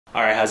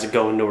Alright, how's it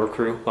going, Nowhere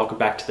crew? Welcome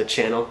back to the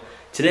channel.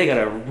 Today I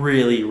got a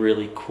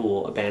really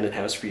cool abandoned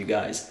house for you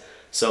guys.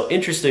 So,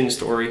 interesting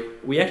story.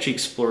 We actually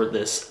explored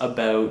this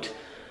about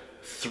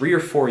 3 or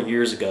 4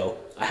 years ago.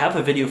 I have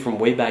a video from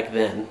way back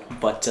then,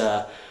 but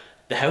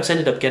the house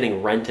ended up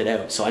getting rented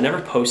out. So I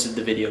never posted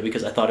the video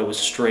because I thought it was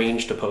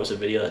strange to post a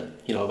video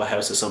that, of a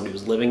house that somebody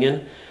was living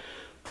in.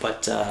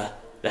 But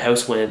the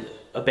house went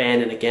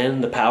abandoned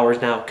again. The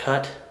power's now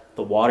cut.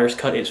 The water's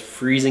cut. It's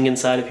freezing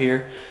inside of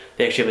here.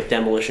 They actually have a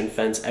demolition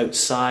fence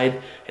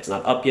outside. It's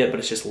not up yet, but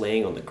it's just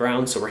laying on the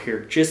ground. So we're here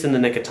just in the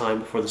nick of time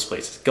before this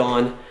place is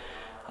gone.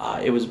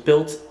 It was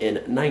built in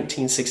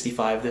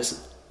 1965,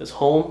 this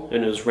home,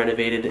 and it was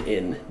renovated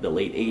in the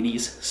late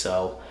 80s.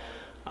 So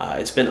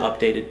it's been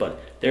updated,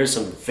 but there's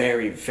some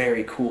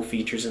very cool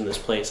features in this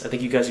place. I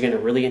think you guys are gonna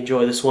really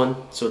enjoy this one.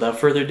 So without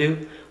further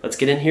ado, let's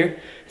get in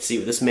here and see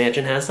what this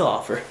mansion has to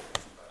offer.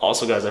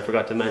 Also guys, I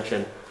forgot to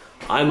mention,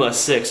 I'm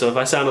sick, so if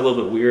I sound a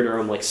little bit weird or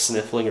I'm like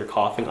sniffling or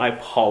coughing, I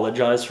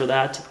apologize for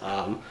that.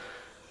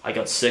 I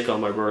got sick on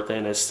my birthday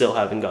and I still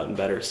haven't gotten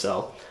better,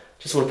 so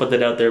just want to put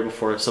that out there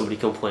before somebody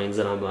complains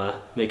that I'm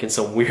making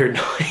some weird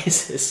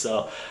noises.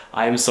 So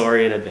I am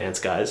sorry in advance,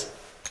 guys.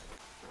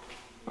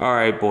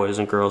 Alright, boys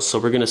and girls, so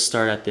we're gonna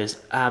start at this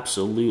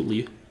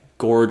absolutely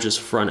gorgeous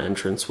front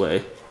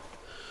entranceway.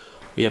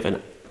 We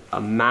have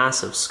a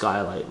massive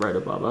skylight right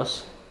above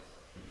us.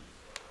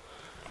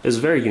 It's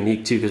very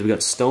unique too because we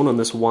got stone on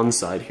this one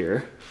side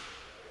here,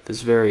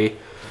 this very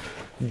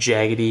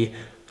jaggedy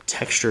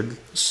textured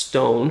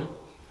stone,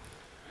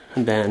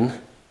 and then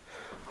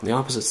on the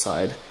opposite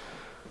side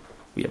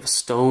we have a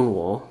stone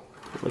wall,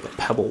 like a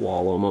pebble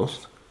wall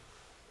almost.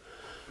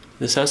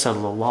 This house has a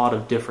lot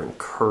of different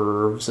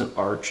curves and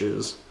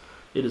arches.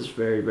 It is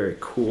very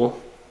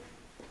cool.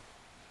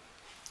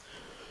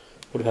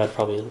 Would have had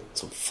probably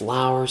some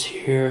flowers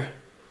here,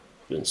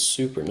 been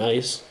super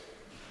nice.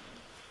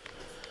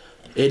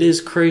 It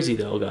is crazy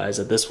though, guys,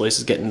 that this place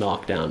is getting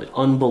knocked down.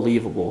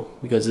 Unbelievable,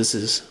 because this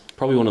is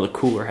probably one of the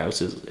cooler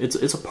houses.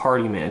 It's a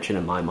party mansion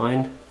in my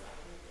mind.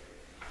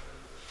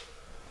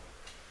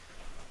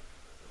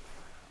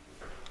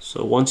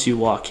 So once you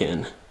walk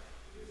in,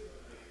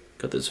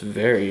 got this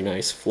very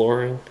nice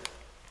flooring.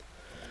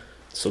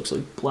 This looks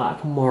like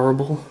black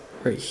marble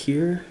right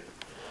here.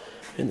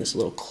 In this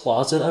little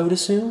closet, I would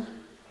assume.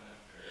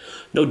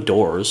 No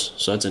doors,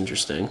 so that's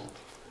interesting.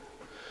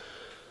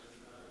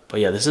 But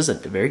yeah, this is a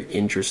very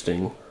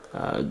interesting,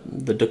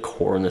 the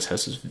decor in this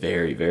house is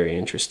very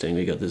interesting.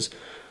 We got this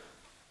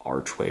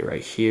archway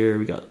right here.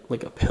 We got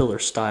like a pillar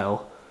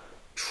style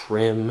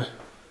trim.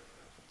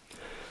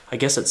 I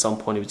guess at some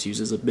point it was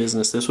used as a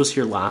business. This was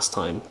here last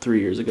time,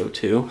 3 years ago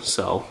too,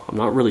 so I'm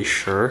not really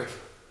sure.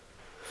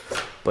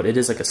 But it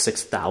is like a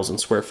 6,000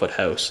 square foot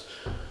house.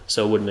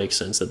 So it would make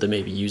sense that they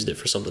maybe used it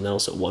for something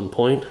else at one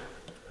point.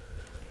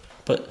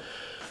 But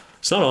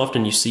it's not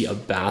often you see a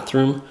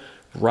bathroom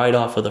right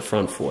off of the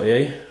front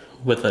foyer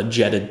with a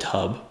jetted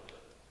tub.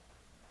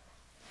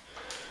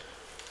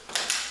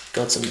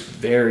 Got some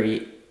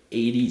very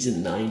 80s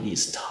and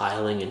 90s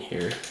tiling in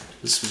here.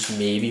 This was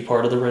maybe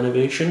part of the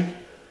renovation.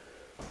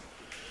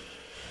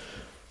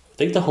 I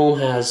think the home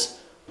has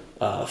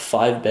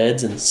 5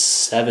 beds and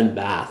 7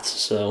 baths,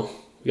 so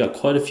we got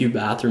quite a few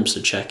bathrooms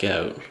to check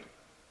out.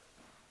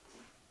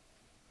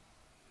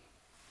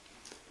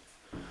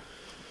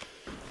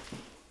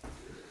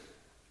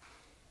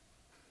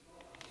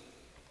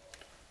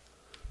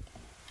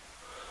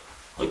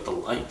 Like the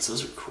lights,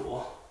 those are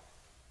cool.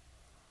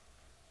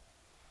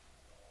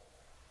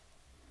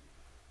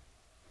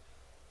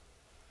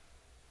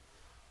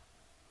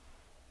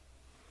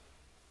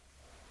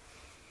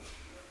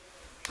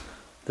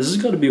 This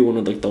has got to be one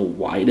of like the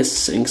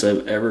widest sinks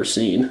I've ever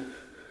seen.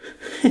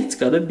 It's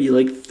got to be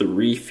like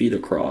 3 feet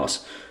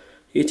across.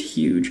 It's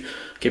huge.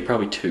 Okay,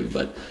 probably 2,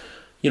 but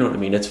you know what I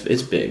mean.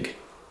 It's big.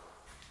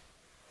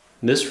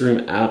 This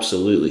room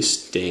absolutely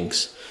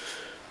stinks.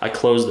 I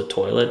closed the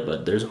toilet,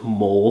 but there's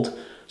mold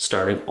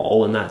starting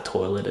all in that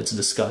toilet. It's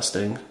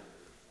disgusting.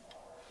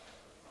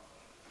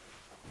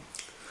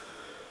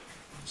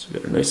 So we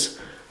got a nice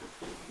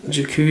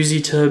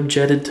jacuzzi tub,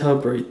 jetted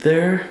tub right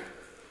there.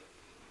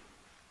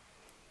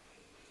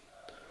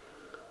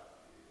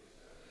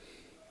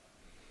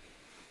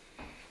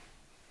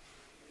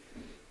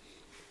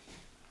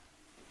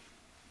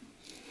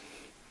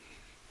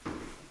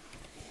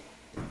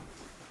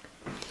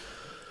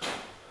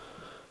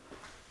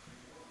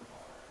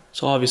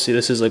 So obviously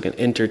this is like an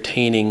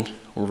entertaining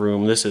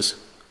room. This is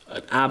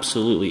an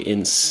absolutely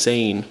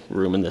insane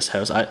room in this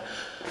house.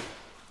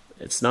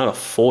 It's not a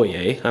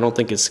foyer. I don't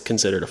think it's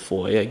considered a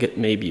foyer.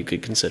 Maybe you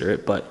could consider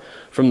it, but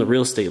from the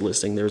real estate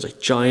listing, there was a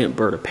giant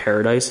bird of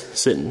paradise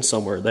sitting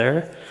somewhere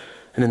there.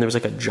 And then there was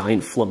like a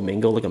giant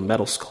flamingo, like a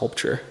metal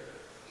sculpture.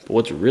 But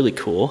what's really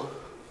cool,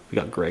 we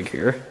got Greg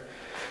here.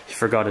 He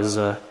forgot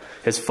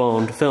his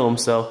phone to film,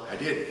 so I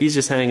did. He's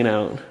just hanging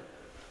out.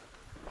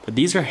 But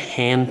these are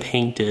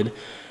hand-painted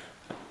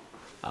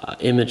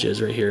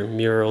images right here,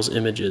 murals,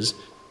 images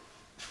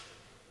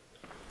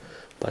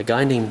by a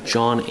guy named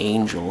John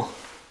Angel.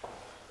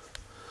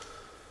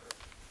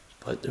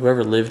 But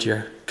whoever lived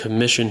here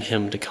commissioned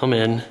him to come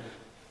in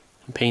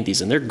and paint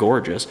these, and they're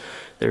gorgeous.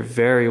 They're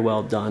very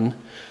well done.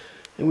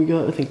 And we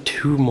got, I think,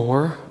 2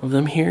 more of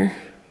them here.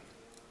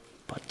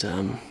 But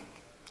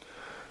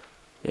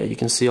yeah, you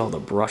can see all the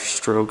brush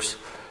strokes.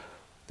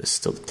 There's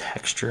still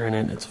texture in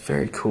it. It's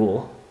very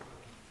cool.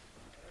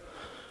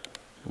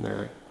 And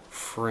they're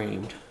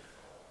framed.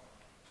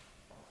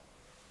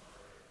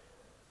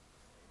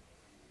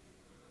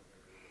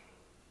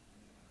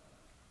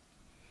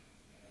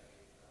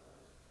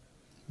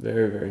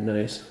 Very, very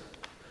nice.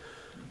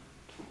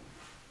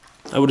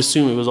 I would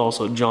assume it was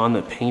also John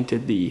that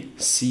painted the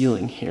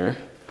ceiling here.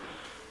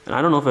 And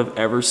I don't know if I've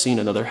ever seen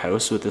another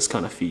house with this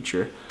kind of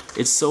feature.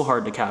 It's so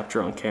hard to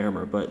capture on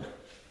camera, but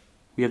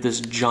we have this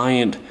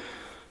giant,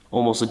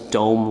 almost a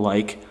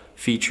dome-like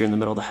feature in the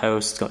middle of the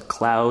house. It's got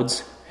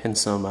clouds and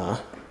some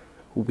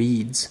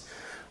weeds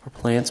or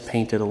plants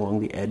painted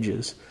along the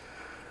edges.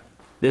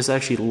 This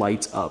actually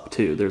lights up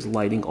too. There's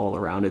lighting all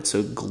around it, so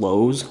it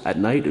glows at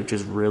night, which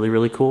is really,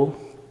 really cool.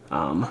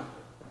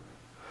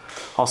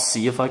 I'll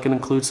see if I can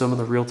include some of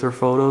the realtor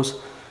photos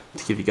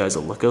to give you guys a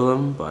look at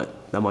them,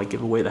 but that might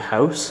give away the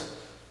house,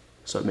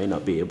 so I may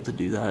not be able to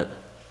do that.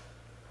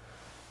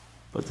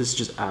 But this is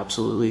just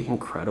absolutely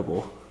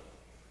incredible.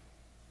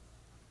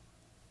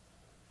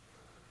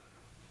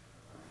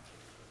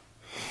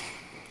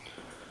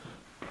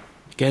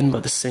 Again, by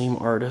the same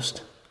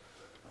artist.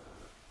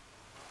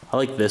 I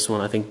like this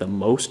one, I think, the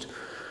most.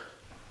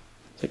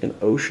 It's like an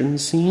ocean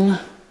scene,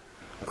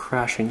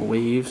 crashing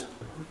waves,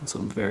 and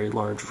some very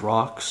large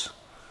rocks.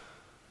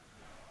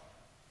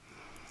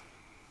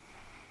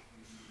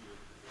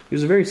 He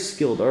was a very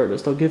skilled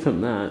artist, I'll give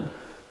him that.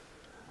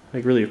 I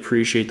really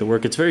appreciate the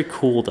work. It's very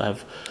cool to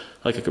have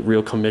like a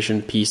real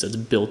commissioned piece that's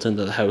built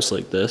into the house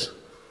like this.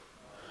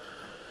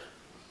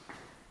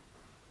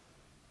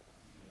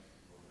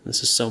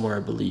 This is somewhere, I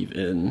believe,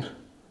 in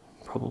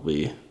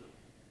probably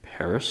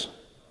Paris,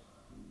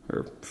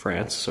 or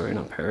France, sorry,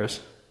 not Paris.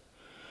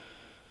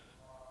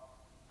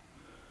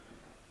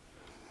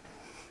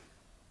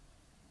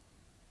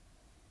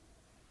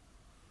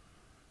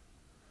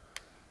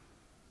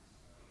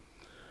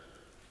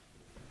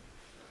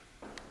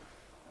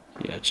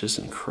 Yeah, it's just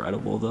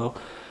incredible though.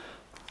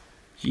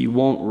 You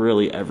won't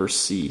really ever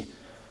see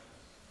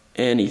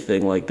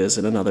anything like this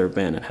in another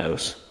abandoned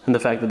house. And the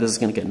fact that this is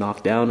going to get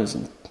knocked down is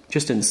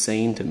just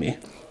insane to me.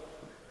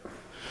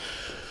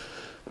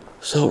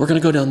 So we're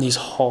going to go down these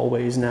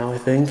hallways now, I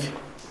think.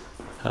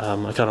 I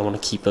kind of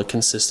want to keep a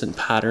consistent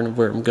pattern of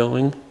where I'm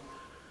going.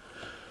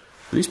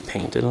 Are these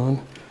painted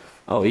on?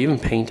 Oh, even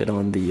painted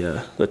on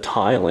the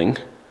tiling.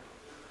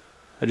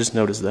 I just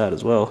noticed that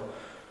as well.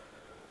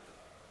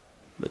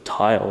 The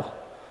tile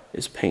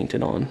is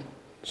painted on,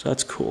 so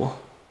that's cool.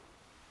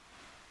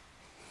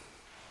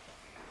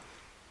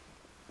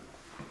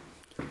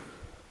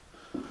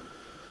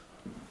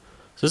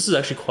 So this is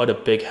actually quite a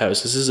big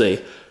house. This is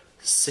a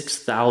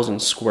 6,000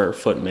 square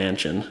foot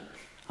mansion.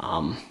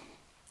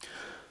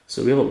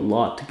 So we have a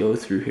lot to go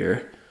through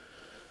here.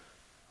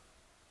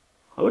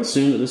 I would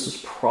assume that this is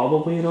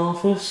probably an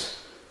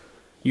office.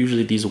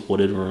 Usually these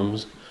wooded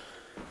rooms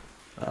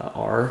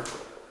are.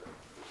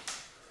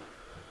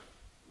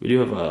 We do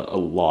have a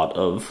lot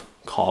of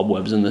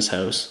cobwebs in this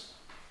house.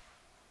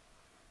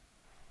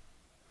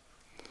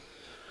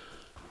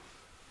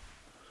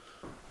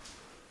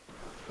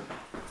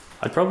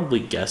 I'd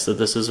probably guess that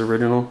this is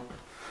original.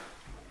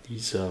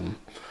 These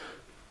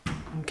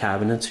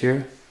cabinets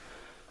here.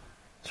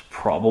 It's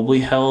probably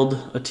held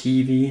a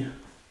TV.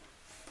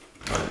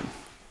 But,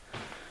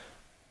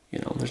 you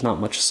know, there's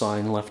not much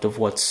sign left of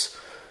what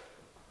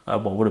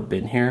would have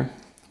been here.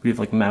 We have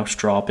like mouse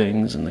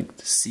droppings and like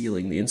the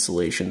ceiling, the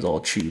insulation's all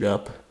chewed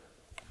up.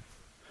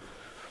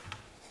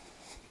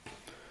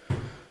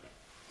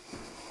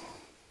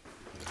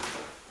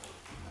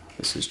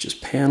 This is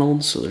just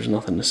paneled, so there's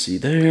nothing to see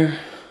there.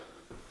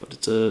 But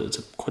it's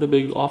a quite a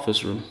big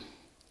office room.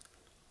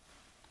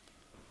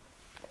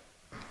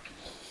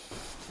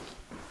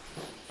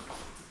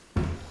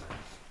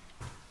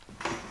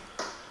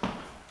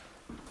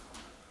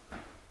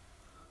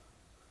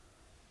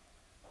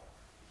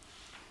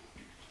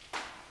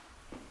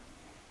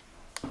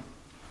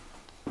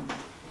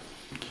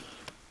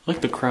 I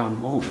like the crown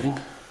molding.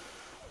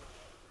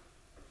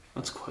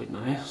 That's quite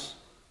nice.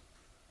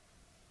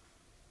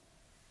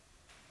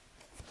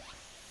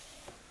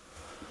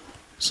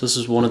 So this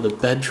is one of the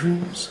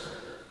bedrooms.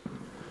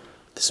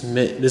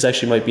 This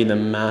actually might be the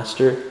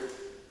master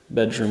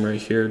bedroom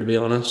right here, to be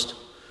honest.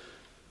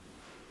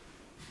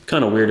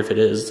 Kind of weird if it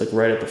is. It's like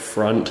right at the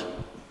front.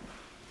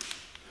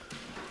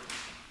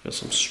 Got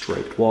some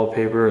striped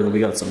wallpaper, and then we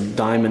got some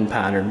diamond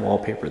pattern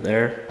wallpaper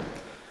there.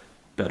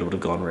 Bed would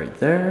have gone right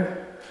there.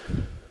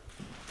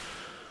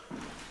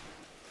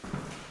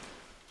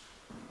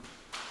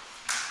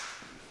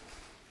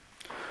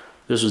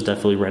 This was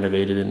definitely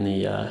renovated in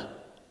the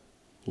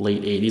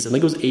late 80s. I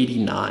think it was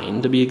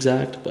 89 to be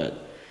exact,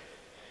 but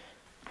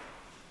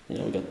you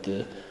know, we got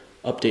the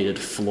updated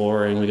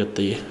flooring, we got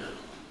the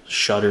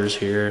shutters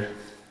here.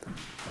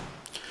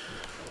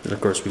 And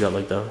of course we got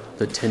like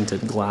the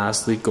tinted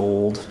glass, the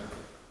gold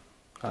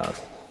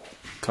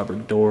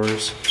cupboard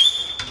doors.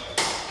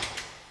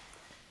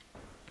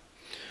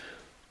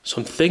 So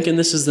I'm thinking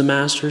this is the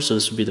master, so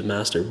this would be the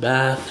master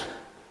bath.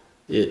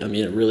 I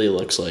mean, it really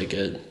looks like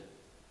it.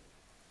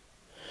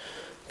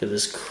 Look at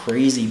this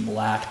crazy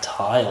black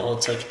tile.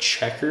 It's like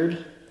checkered,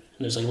 and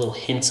there's like little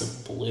hints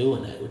of blue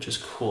in it, which is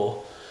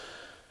cool.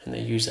 And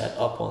they use that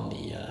up on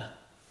the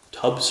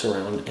tub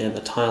surround and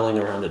the tiling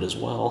around it as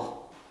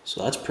well.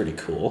 So that's pretty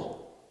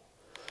cool.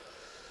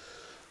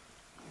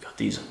 Got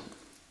these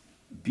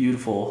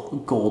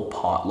beautiful gold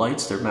pot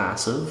lights. They're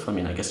massive. I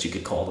mean, I guess you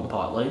could call them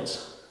pot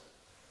lights.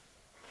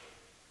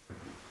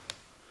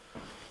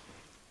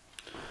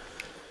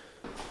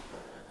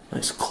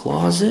 Nice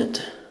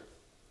closet,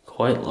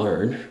 quite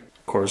large.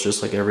 Of course,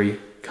 just like every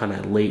kind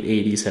of late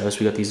 80s house,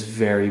 we got these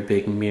very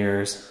big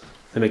mirrors.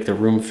 They make the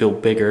room feel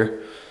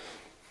bigger.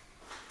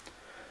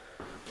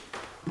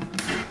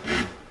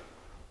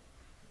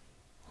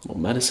 Little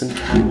medicine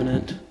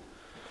cabinet.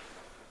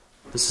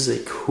 This is a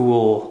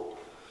cool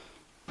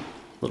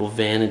little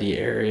vanity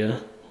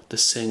area with the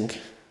sink.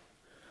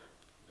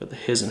 Got the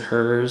his and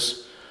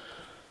hers.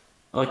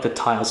 I like the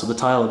tile. So the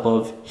tile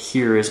above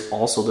here is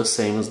also the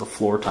same as the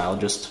floor tile,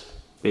 just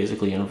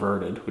basically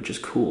inverted, which is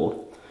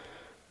cool.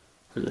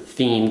 There's a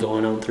theme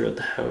going on throughout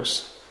the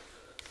house.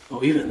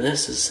 Oh, even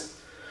this is,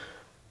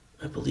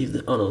 I believe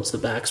that, oh no, it's the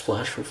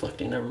backsplash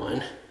reflecting, never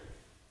mind.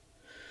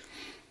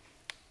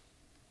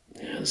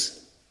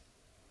 Yes.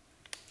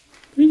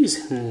 Look at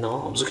these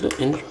knobs, look at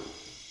them.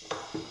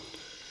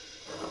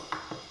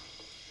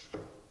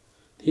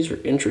 These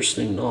are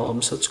interesting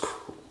knobs, that's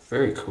cool.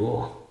 Very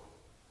cool.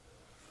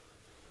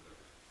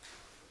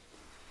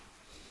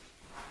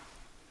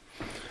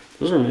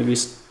 Those are maybe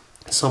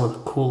some of the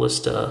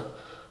coolest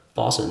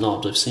faucet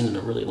knobs I've seen in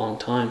a really long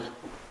time.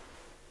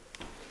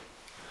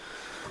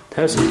 The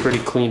house is pretty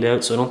cleaned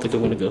out, so I don't think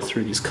I'm going to go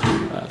through these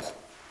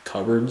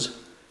cupboards.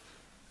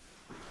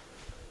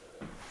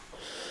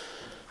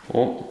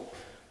 Well,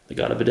 they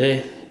got a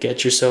bidet.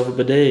 Get yourself a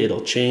bidet.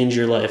 It'll change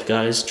your life,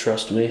 guys.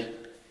 Trust me.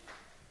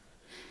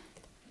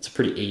 It's a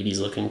pretty 80s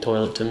looking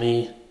toilet to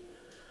me.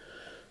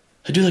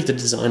 I do like the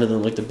design of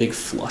them, like the big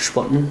flush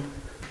button.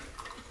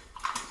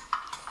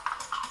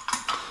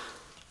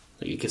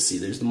 Like you can see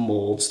there's the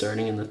mold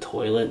starting in the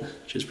toilet,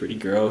 which is pretty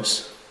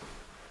gross.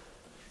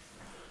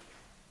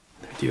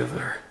 We do have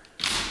our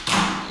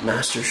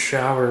master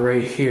shower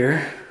right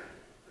here.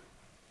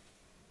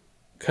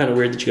 Kind of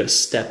weird that you gotta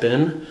step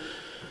in,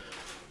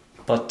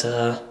 but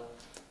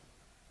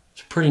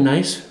it's pretty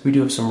nice. We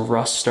do have some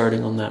rust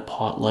starting on that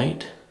pot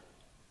light,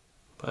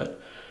 but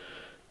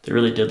they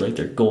really did like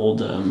their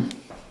gold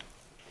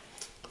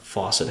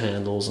faucet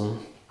handles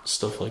and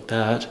stuff like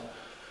that.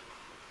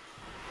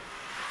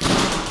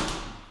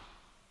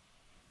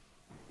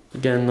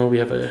 Again, though, we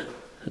have a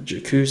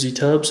jacuzzi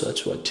tub, so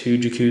that's what, 2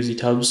 jacuzzi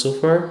tubs so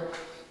far.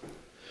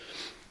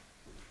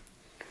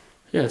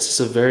 Yeah, it's just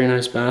a very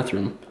nice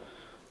bathroom.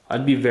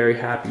 I'd be very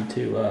happy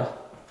to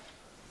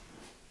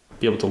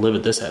be able to live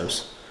at this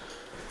house.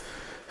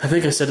 I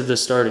think I said at the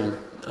starting,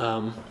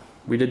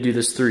 we did do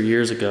this 3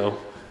 years ago,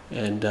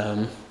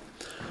 and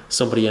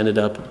somebody ended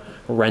up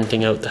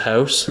renting out the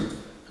house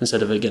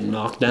instead of it getting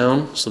knocked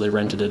down, so they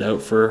rented it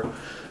out for a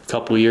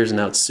couple of years, and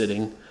now it's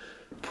sitting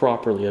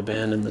properly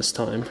abandoned this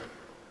time.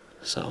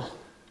 So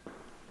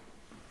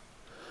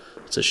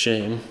it's a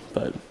shame,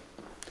 but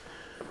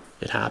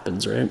it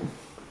happens, right?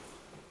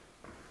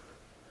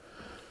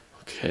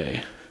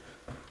 Okay.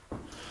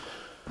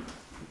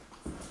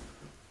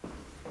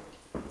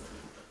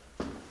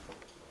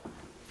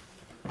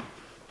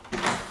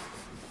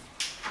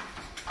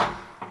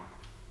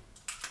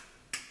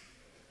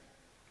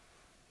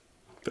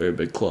 Very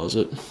big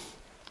closet.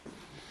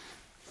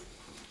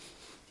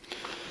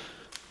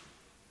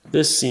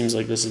 This seems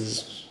like this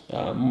is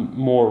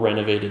more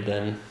renovated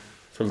than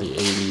from the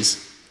 80s,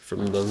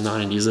 from the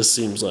 90s. This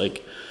seems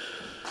like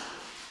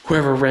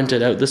whoever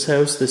rented out this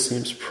house, this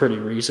seems pretty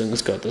recent.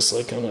 It's got this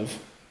like kind of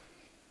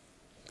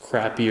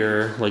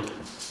crappier like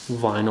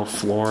vinyl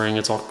flooring.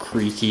 It's all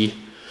creaky,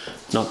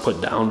 not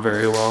put down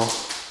very well.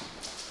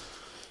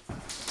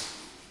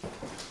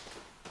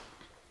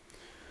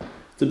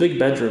 It's a big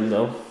bedroom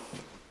though.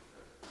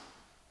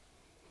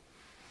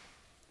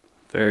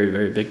 Very,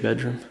 very big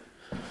bedroom.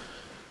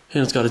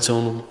 And it's got its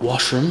own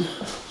washroom.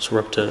 So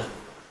we're up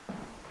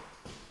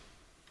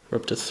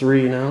to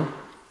 3 now.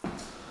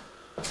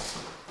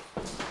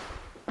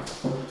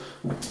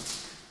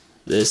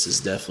 This is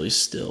definitely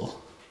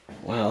still.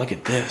 Wow, look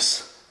at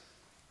this.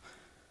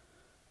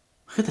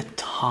 Look at the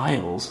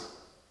tiles.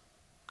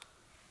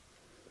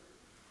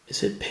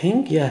 Is it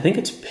pink? Yeah, I think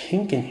it's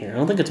pink in here. I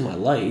don't think it's my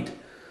light.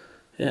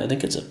 Yeah, I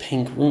think it's a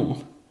pink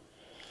room.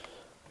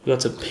 We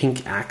got some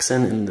pink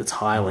accent in the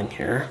tiling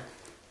here.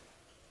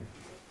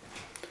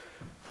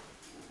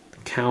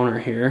 Counter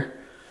here,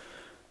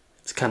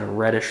 it's kind of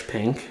reddish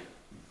pink.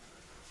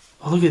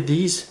 Oh, look at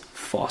these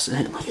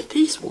faucet. Look at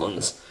these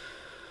ones.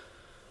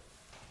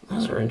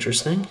 Those are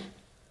interesting.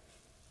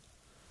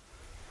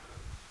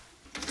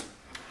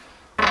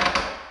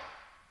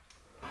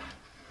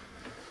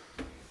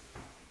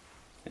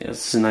 Yeah,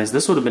 this is nice.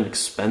 This would have been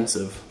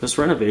expensive. This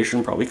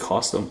renovation probably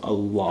cost them a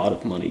lot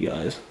of money,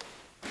 guys.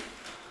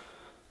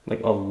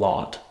 Like, a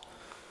lot.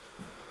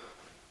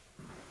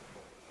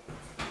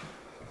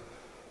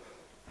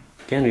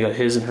 Again, we got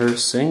his and her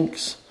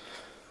sinks.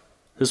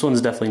 This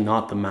one's definitely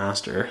not the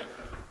master,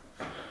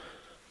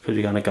 because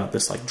we kind of got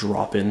this like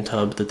drop-in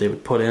tub that they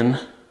would put in.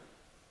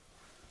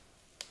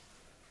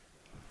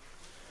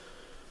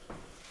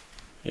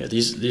 Yeah,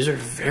 these are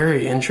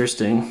very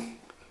interesting.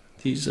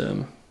 These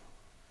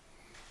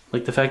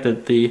like the fact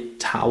that the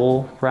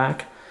towel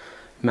rack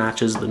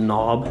matches the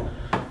knob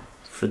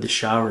for the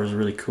shower is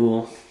really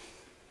cool.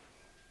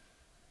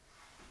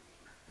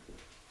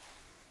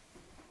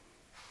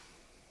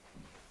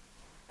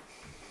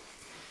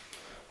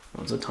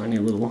 Oh, it's a tiny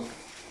little.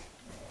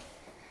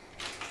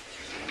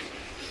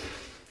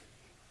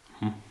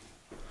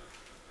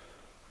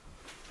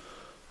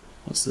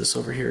 What's this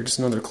over here? Just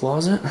another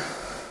closet?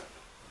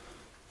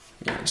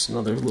 Yeah, just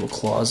another little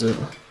closet.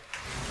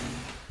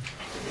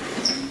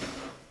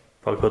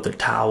 Probably put their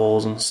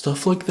towels and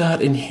stuff like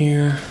that in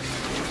here.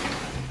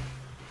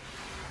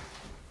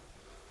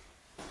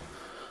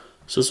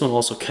 So this one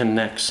also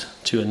connects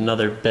to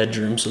another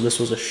bedroom. So this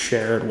was a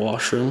shared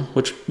washroom,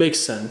 which makes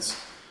sense.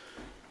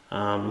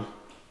 A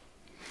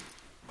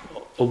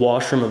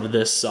washroom of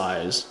this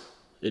size,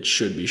 it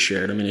should be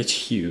shared. I mean, it's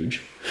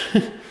huge.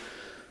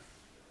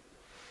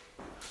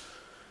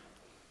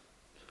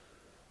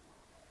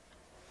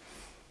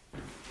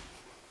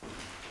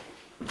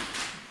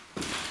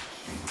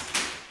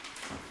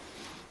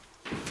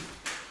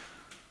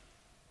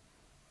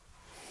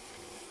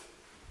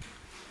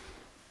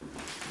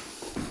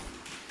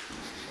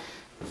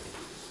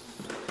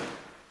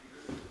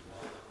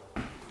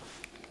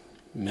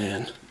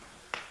 Man,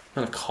 the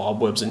amount of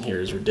cobwebs in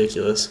here is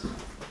ridiculous.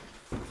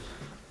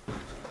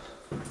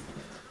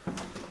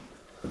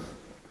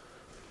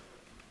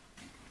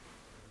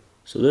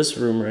 So this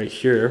room right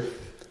here,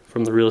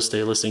 from the real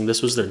estate listing,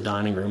 this was their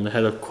dining room. They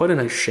had quite a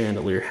nice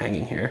chandelier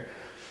hanging here.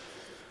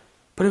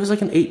 But it was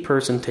like an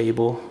 8-person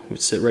table. It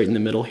would sit right in the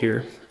middle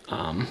here.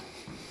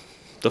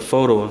 The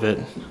photo of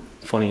it,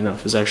 funny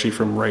enough, is actually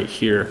from right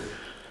here.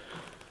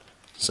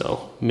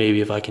 So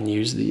maybe if I can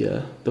use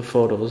the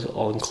photos,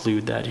 I'll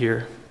include that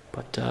here.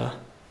 But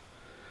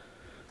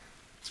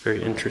it's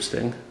very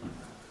interesting.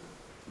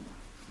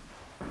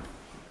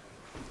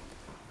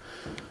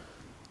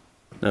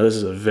 Now this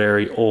is a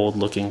very old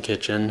looking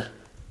kitchen.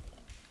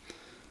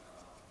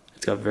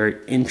 It's got very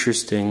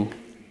interesting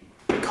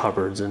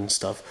cupboards and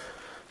stuff.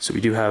 So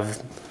we do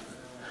have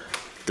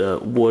the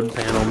wood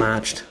panel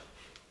matched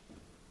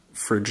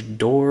fridge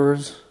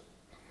doors.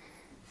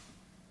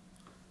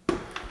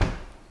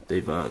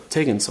 They've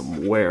taken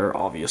some wear,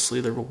 obviously.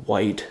 They're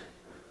white.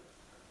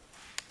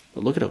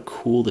 But look at how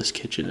cool this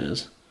kitchen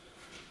is.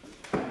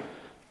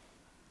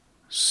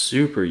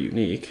 Super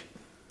unique.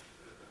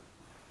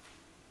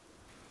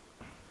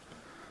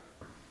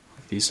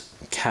 These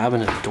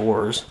cabinet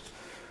doors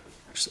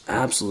are just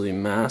absolutely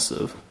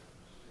massive.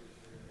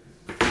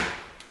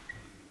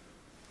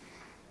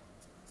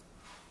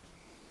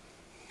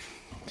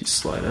 These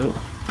slide out.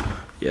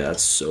 Yeah,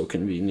 it's so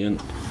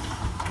convenient.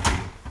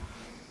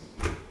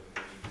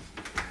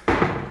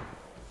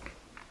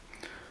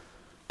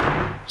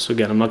 So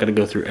again, I'm not going to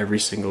go through every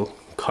single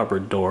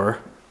cupboard door.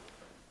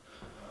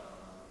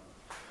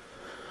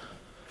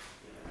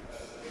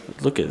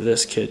 But look at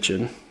this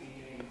kitchen.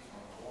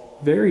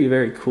 Very,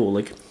 very cool.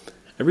 Like,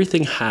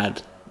 everything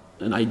had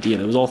an idea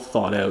and it was all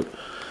thought out.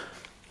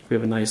 We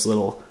have a nice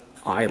little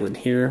island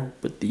here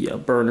with the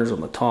burners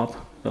on the top.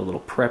 Got a little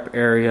prep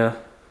area.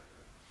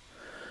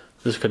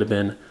 This could have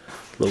been a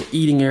little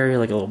eating area,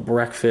 like a little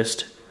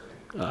breakfast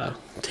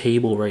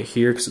table right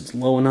here because it's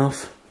low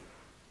enough.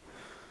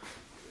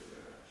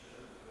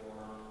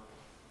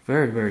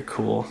 Very, very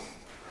cool.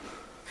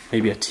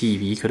 Maybe a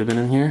TV could have been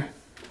in here.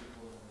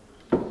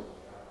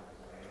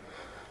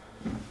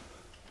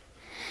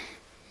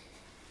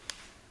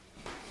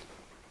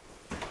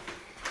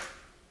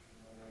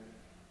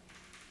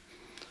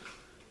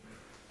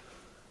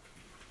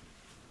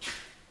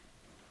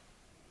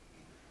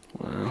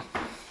 Wow.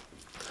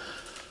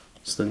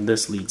 So then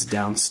this leads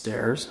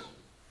downstairs,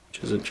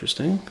 which is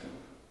interesting.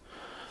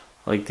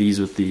 I like these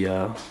with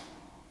the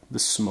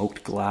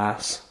smoked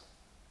glass.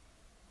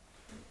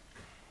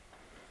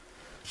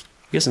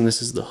 I'm guessing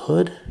this is the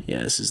hood.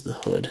 Yeah, this is the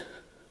hood.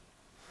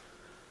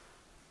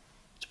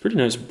 It's a pretty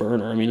nice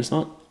burner. I mean, it's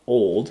not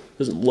old. It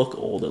doesn't look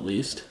old, at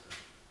least.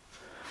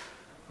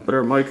 But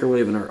our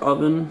microwave and our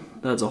oven,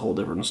 that's a whole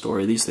different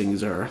story. These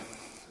things are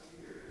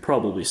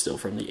probably still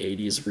from the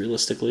 80s,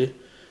 realistically.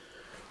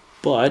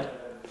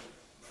 But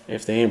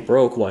if they ain't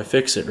broke, why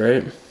fix it,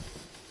 right?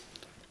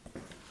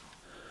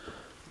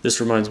 This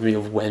reminds me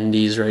of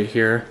Wendy's right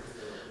here.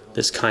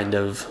 This kind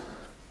of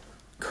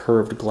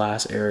curved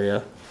glass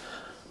area.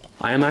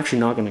 I am actually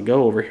not going to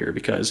go over here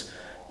because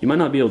you might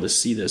not be able to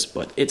see this,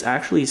 but it's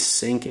actually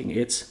sinking.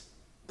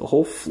 The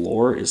whole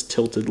floor is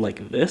tilted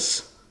like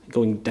this,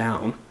 going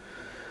down.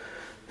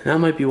 And that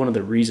might be one of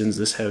the reasons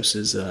this house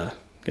is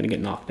gonna get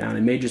knocked down.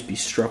 It may just be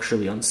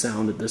structurally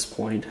unsound at this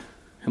point.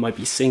 It might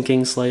be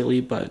sinking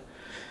slightly, but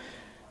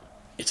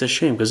it's a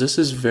shame because this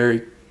is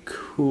very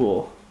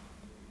cool.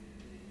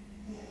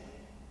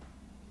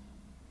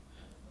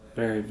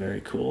 Very,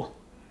 very cool.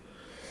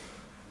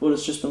 But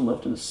it's just been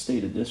left in a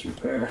state of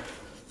disrepair.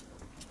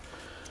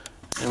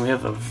 And we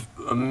have an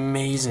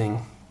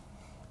amazing,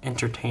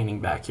 entertaining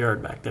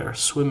backyard back there.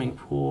 Swimming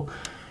pool.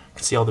 You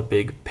can see all the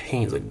big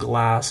panes of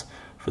glass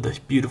for the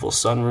beautiful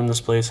sunroom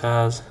this place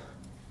has.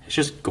 It's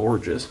just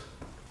gorgeous.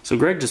 So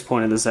Greg just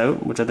pointed this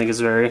out, which I think is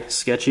very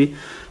sketchy. You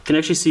can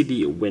actually see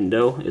the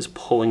window is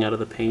pulling out of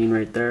the pane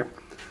right there.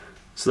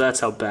 So that's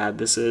how bad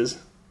this is.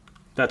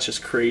 That's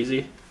just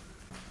crazy.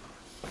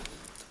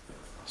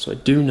 So I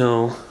do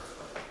know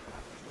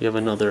we have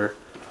another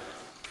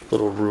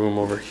little room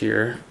over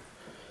here.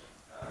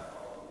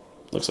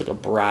 Looks like a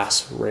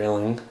brass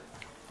railing.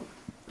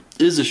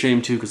 It is a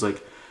shame too, because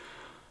like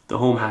the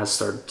home has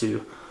started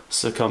to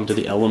succumb to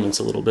the elements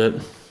a little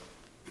bit.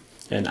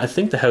 And I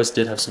think the house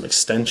did have some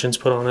extensions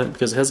put on it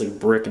because it has like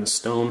brick and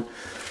stone,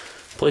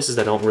 places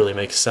that don't really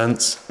make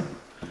sense.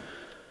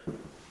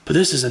 But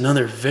this is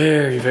another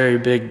very, very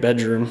big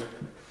bedroom.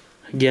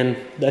 Again,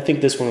 I think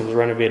this one was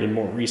renovated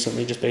more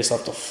recently just based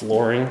off the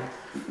flooring.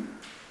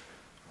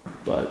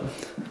 But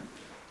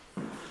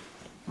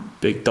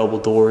big double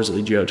doors that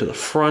lead you out to the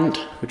front,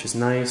 which is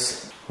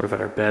nice. We've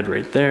got our bed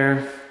right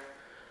there.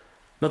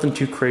 Nothing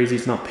too crazy,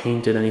 it's not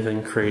painted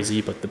anything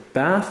crazy, but the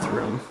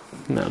bathroom,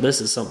 now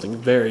this is something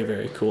very,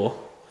 very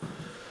cool.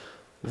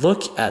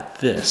 Look at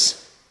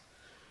this.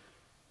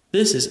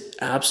 This is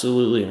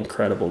absolutely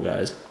incredible,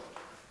 guys.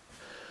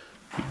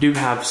 We do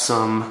have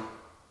some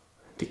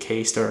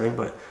decay starting,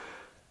 but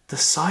the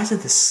size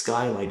of this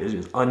skylight is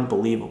just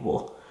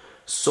unbelievable.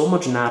 So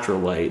much natural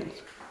light,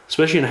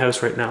 especially in a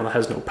house right now that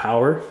has no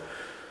power.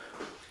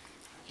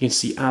 You can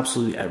see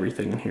absolutely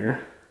everything in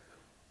here.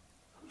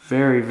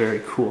 Very,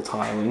 very cool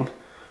tiling.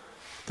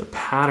 The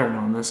pattern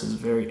on this is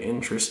very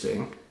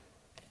interesting.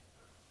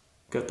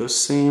 Got those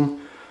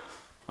same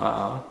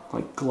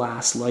like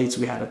glass lights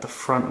we had at the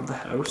front of the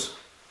house.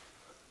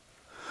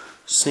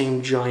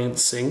 Same giant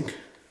sink.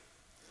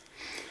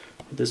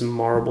 This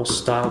marble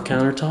style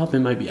countertop. It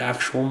might be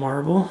actual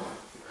marble.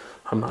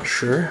 I'm not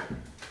sure.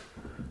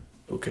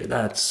 Okay,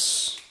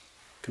 that's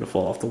gonna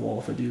fall off the wall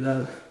if I do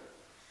that.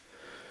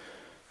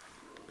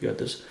 We got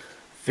this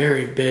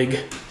very big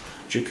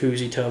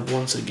jacuzzi tub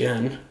once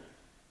again.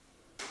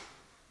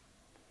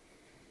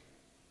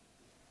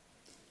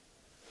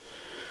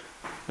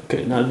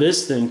 Okay, now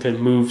this thing can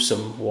move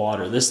some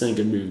water. This thing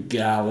can move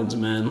gallons,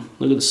 man.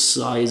 Look at the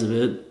size of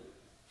it.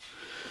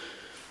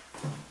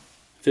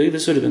 I feel like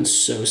this would have been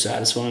so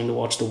satisfying to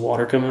watch the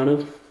water come out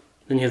of.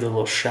 Then you have the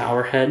little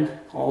shower head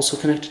also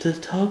connected to the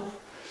tub.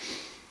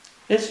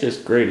 It's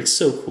just great, it's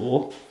so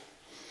cool.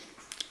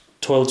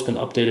 Toilet's been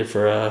updated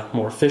for a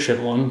more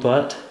efficient one,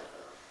 but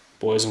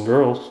boys and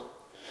girls,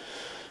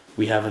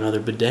 we have another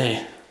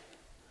bidet.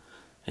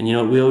 And you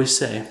know what we always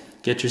say,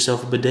 get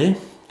yourself a bidet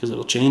because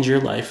it'll change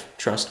your life,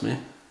 trust me.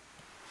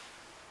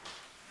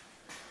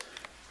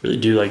 Really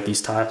do like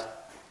these tiles.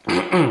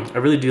 I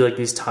really do like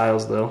these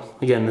tiles though.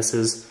 Again, this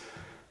is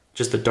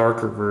just a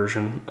darker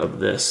version of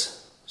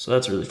this, so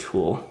that's really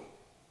cool.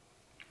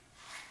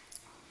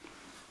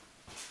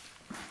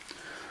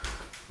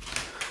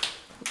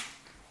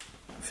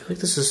 I feel like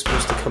this is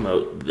supposed to come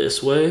out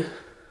this way,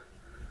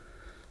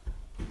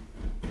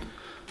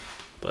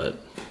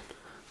 but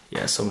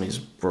yeah, somebody's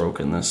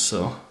broken this,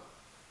 so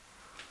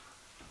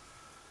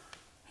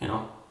you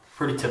know,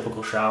 pretty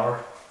typical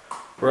shower.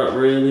 We're not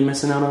really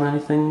missing out on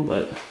anything,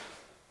 but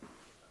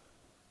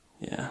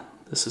yeah,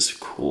 this is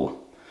cool.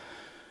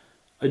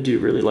 I do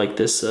really like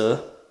this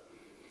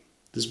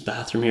this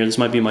bathroom here. This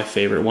might be my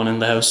favorite one in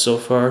the house so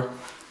far.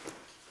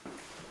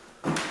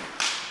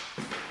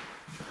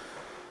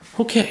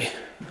 Okay.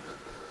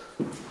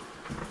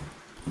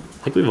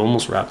 I think we've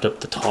almost wrapped up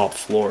the top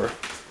floor.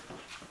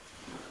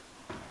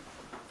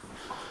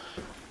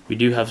 We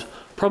do have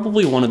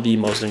probably one of the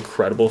most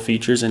incredible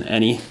features in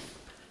any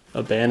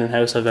abandoned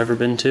house I've ever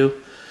been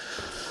to.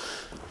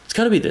 It's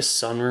gotta be this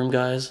sunroom,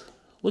 guys.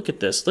 Look at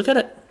this. Look at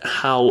it,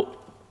 how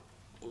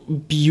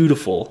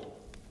beautiful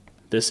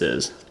this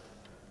is.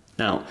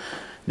 Now,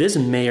 this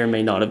may or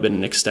may not have been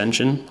an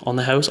extension on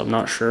the house, I'm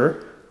not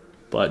sure,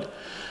 but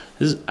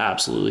this is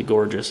absolutely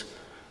gorgeous.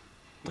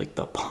 Like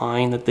the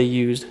pine that they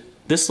used.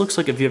 This looks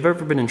like, if you've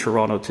ever been in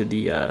Toronto to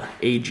the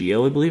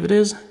AGO, I believe it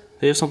is,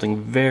 they have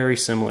something very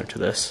similar to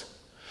this.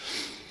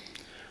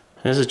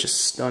 And this is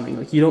just stunning.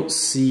 Like, you don't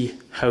see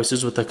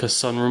houses with like a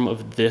sunroom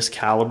of this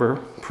caliber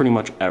pretty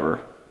much ever,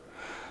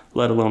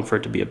 let alone for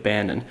it to be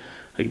abandoned.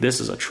 Like,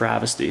 this is a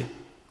travesty.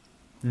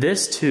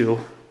 This too,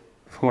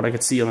 from what I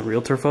could see on the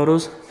realtor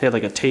photos, they had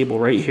like a table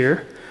right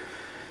here,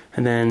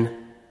 and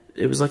then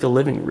it was like a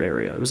living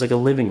area. It was like a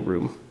living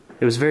room.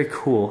 It was very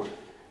cool.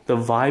 The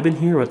vibe in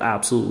here was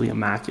absolutely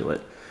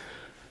immaculate.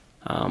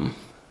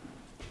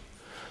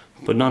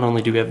 But not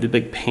only do we have the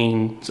big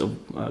panes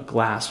of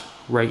glass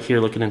right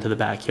here looking into the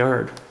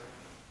backyard,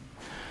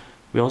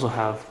 we also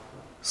have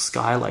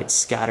skylights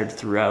scattered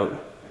throughout.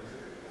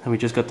 And we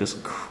just got this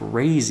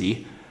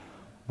crazy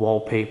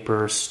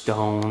wallpaper,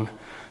 stone,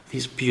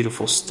 these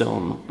beautiful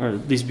stone, or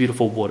these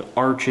beautiful wood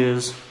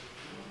arches.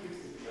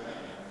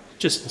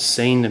 Just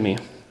insane to me.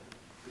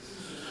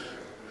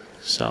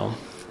 So,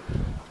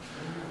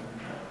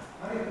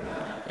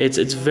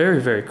 it's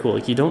very, very cool.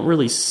 Like, you don't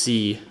really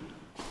see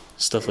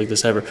stuff like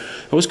this ever.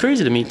 It was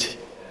crazy to me,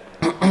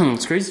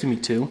 it's crazy to me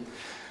too,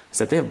 is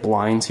that they have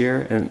blinds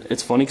here, and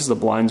it's funny because the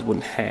blinds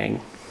wouldn't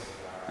hang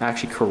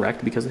actually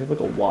correct because they have like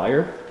a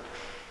wire.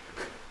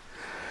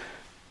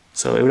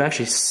 So it would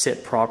actually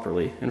sit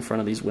properly in front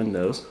of these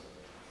windows.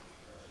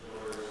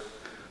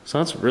 So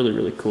that's really,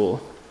 really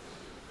cool.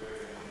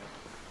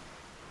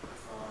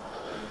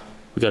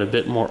 We got a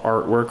bit more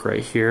artwork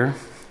right here.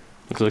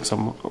 Looks like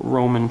some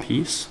Roman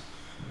piece,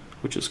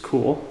 which is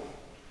cool.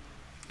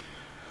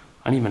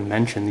 I didn't even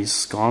mention these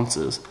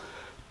sconces.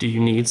 Do you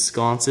need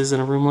sconces in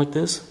a room like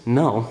this?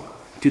 No.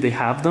 Do they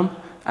have them?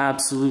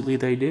 Absolutely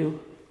they do.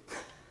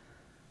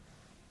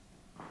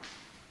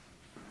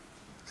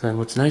 Then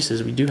what's nice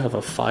is we do have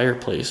a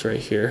fireplace right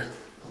here,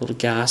 a little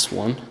gas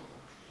one.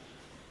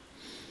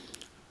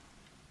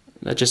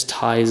 That just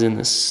ties in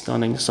this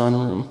stunning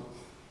sunroom.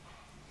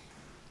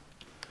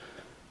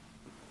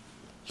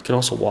 You can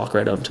also walk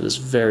right up to this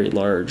very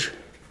large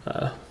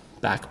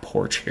back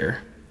porch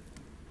here.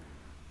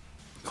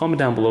 Comment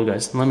down below,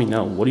 guys, and let me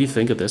know, what do you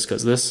think of this?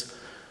 Because this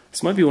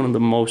might be one of the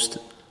most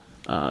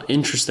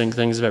interesting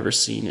things I've ever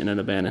seen in an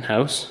abandoned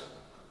house.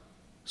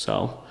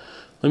 So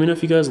let me know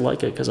if you guys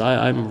like it, because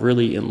I'm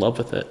really in love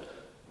with it.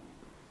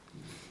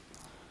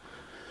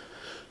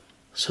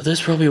 So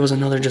this probably was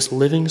another just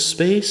living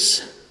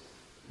space.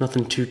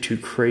 Nothing too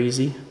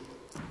crazy.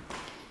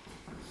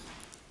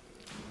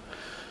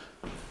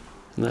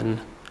 And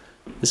then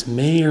this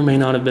may or may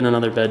not have been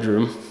another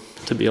bedroom,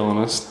 to be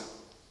honest.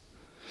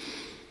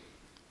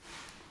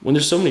 When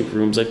there's so many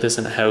rooms like this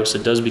in a house,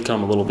 it does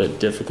become a little bit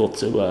difficult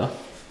to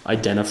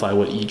identify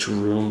what each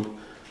room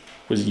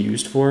was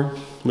used for,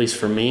 at least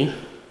for me.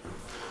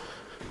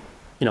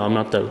 You know, I'm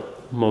not the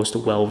most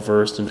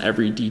well-versed in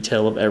every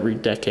detail of every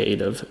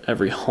decade of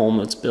every home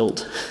that's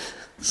built.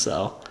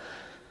 So,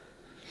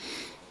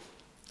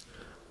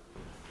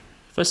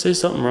 if I say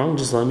something wrong,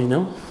 just let me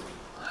know.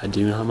 I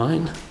do not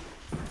mind.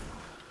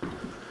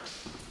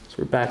 So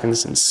we're back in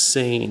this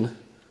insane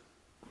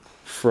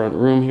front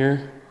room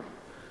here.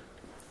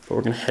 But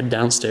we're gonna head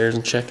downstairs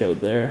and check out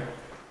there.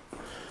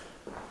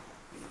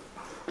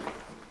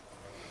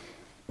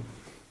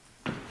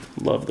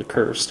 Love the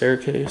curved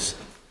staircase.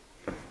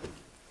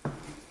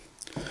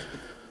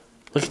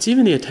 Look, it's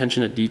even the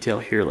attention to detail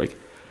here. Like,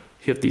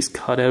 you have these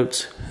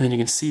cutouts, and then you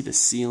can see the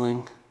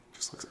ceiling.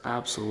 Just looks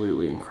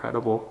absolutely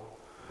incredible.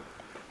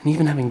 And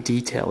even having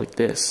detail like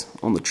this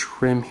on the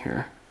trim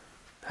here.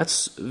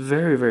 That's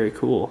very, very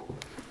cool.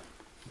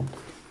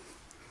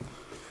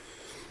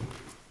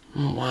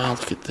 Oh, wow,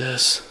 look at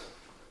this.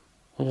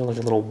 We got like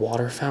a little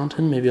water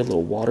fountain, maybe a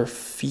little water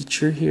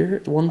feature here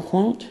at one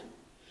point.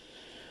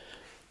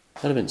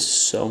 That'd have been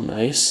so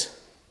nice.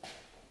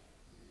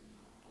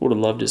 Would have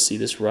loved to see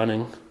this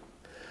running.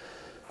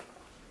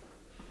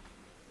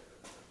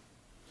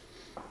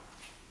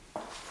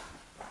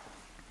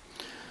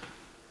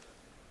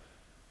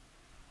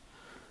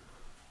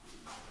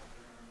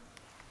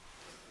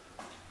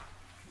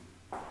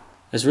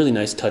 It's a really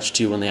nice touch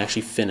too when they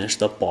actually finish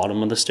the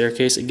bottom of the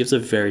staircase. It gives a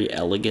very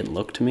elegant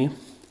look to me.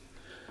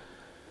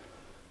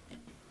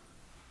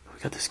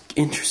 We got this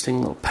interesting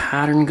little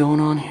pattern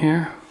going on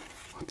here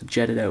with the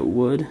jetted out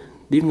wood.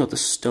 They even got the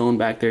stone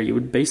back there. You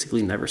would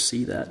basically never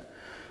see that,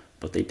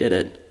 but they did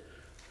it.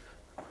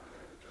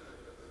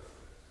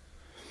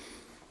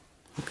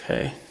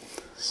 Okay,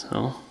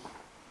 so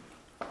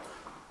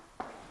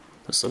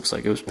this looks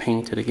like it was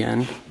painted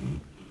again.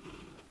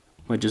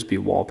 Might just be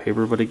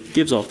wallpaper, but it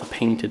gives off the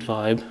painted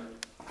vibe.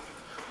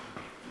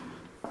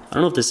 I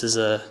don't know if this is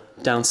a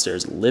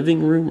downstairs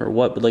living room or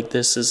what, but like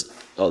this is,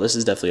 oh, this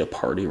is definitely a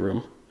party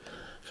room.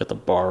 Got the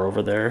bar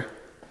over there.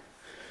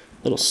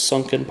 Little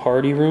sunken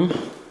party room.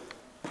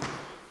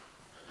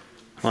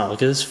 Wow,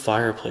 look at this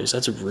fireplace.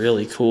 That's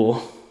really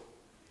cool.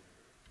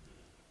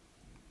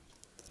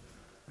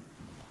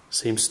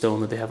 Same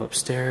stone that they have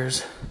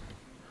upstairs.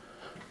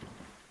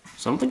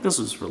 So I don't think this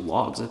was for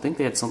logs. I think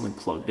they had something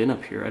plugged in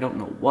up here. I don't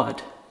know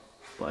what,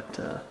 but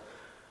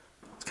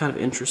it's kind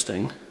of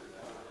interesting.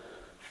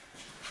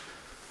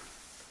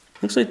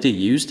 Looks like they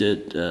used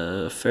it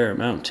a fair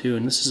amount too,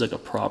 and this is like a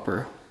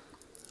proper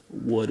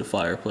wood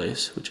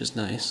fireplace, which is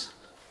nice.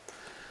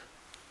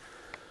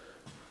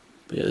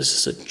 But yeah,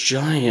 this is a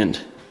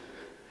giant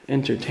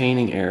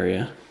entertaining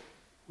area,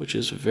 which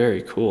is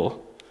very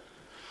cool.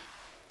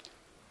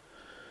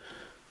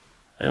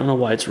 I don't know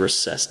why it's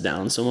recessed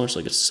down so much,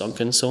 like it's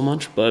sunken so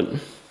much, but,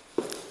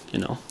 you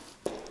know,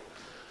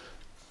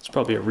 there's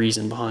probably a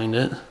reason behind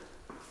it.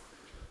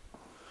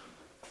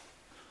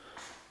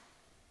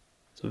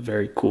 It's a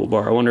very cool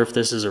bar. I wonder if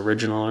this is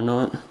original or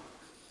not.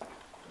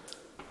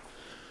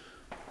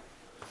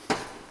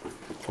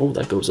 Oh,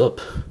 that goes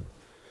up.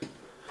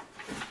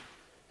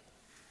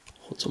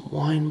 Hold some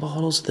wine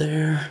bottles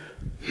there.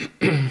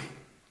 It's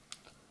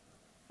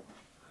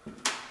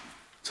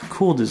a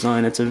cool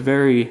design. It's a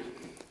very...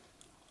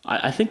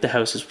 I think the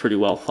house is pretty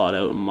well thought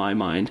out in my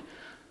mind.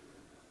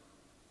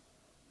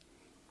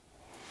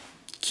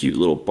 Cute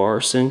little bar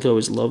sink. I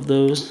always love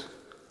those.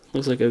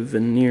 Looks like a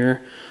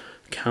veneer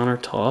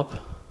countertop.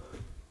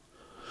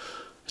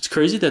 It's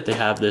crazy that they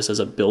have this as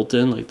a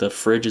built-in, like the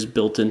fridge is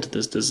built into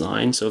this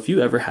design. So if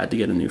you ever had to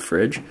get a new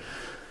fridge,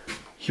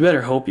 you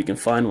better hope you can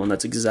find one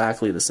that's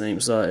exactly the same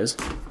size.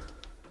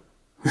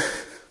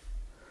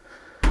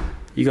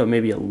 You got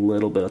maybe a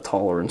little bit of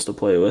tolerance to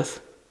play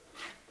with.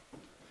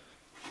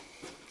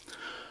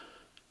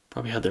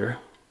 Probably had their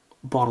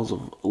bottles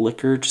of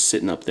liquor just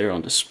sitting up there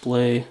on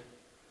display.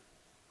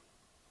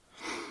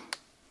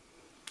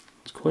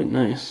 It's quite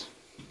nice.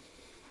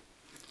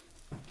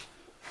 I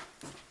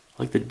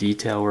like the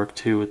detail work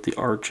too with the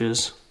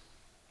arches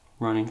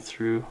running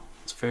through.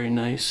 It's very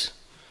nice.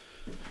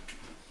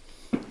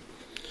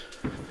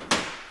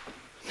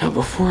 Now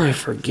before I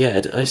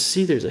forget, I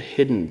see there's a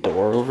hidden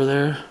door over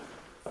there.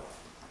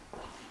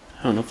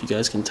 I don't know if you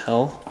guys can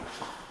tell,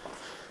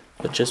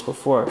 but just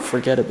before I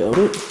forget about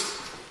it,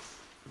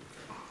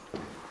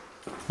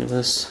 look at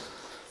this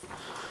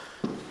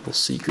little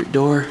secret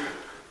door.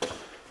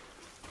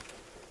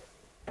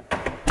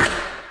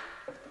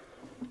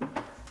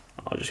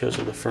 I'll just go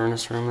to the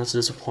furnace room. That's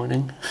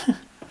disappointing.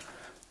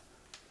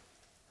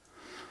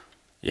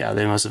 Yeah,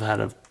 they must have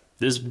had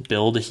this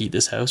bill to heat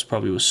this house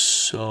probably was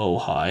so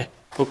high.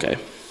 Okay,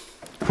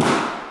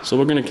 so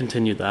we're gonna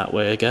continue that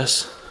way, I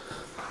guess.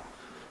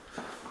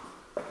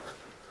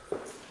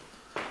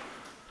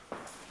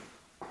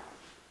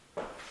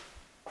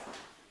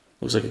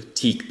 Looks like a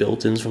teak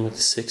built-ins from like the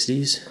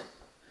 60s.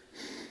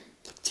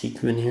 Teak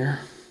veneer.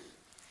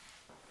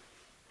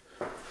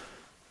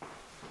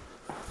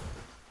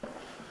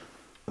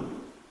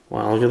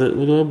 Wow, look at that!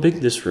 Look how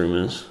big this room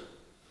is.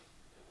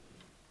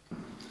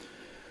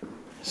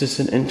 Is this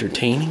an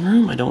entertaining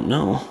room? I don't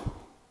know.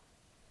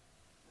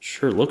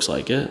 Sure looks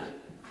like it.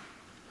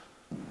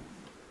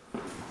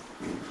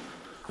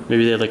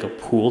 Maybe they have like a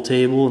pool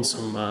table and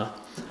some,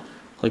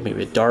 like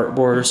maybe a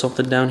dartboard or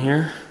something down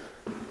here.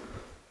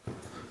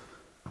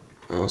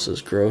 Oh, this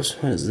is gross.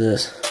 What is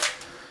this?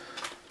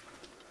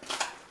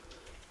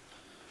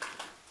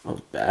 Oh,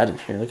 it's bad in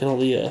here. Look at all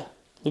the,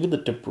 look at the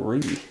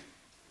debris.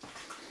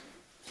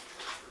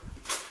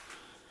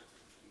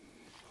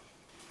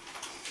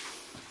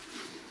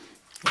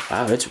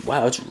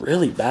 Wow, it's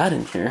really bad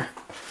in here.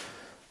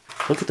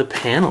 Look at the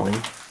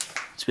paneling.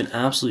 It's been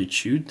absolutely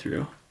chewed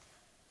through.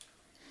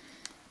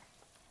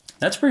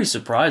 That's pretty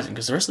surprising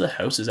because the rest of the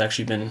house has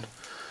actually been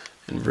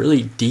in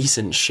really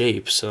decent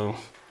shape, so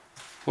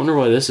wonder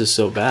why this is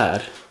so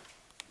bad.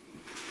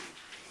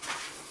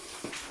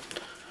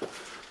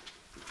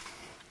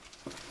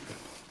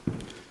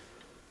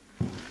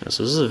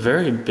 So this is a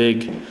very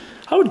big,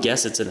 I would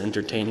guess it's an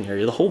entertaining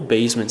area. The whole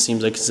basement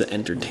seems like it's an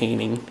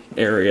entertaining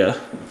area.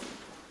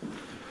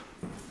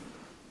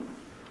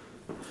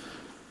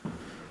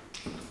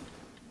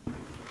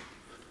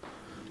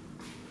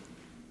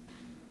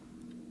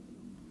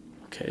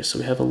 Okay, so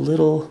we have a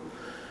little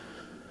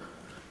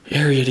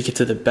area to get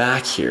to the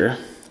back here.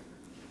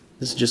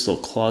 This is just a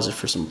little closet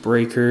for some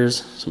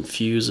breakers, some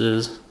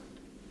fuses.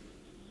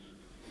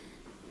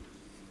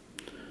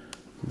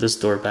 This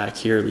door back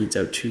here leads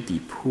out to the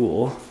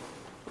pool.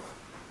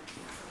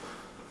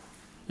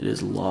 It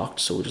is locked,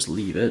 so we'll just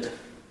leave it.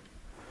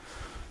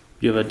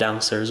 You have a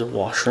downstairs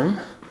washroom.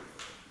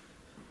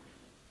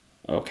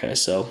 Okay,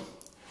 so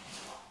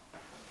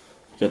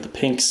you got the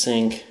pink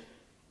sink,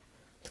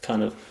 the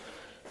kind of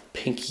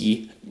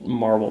pinky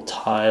marble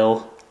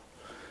tile.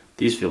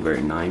 These feel very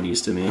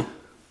 90s to me.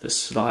 This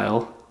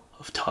style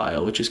of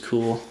tile, which is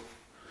cool.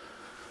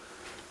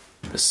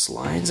 The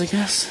slides, I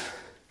guess.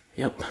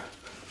 Yep.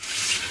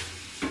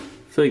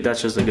 I feel like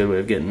that's just a good way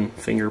of getting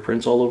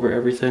fingerprints all over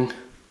everything.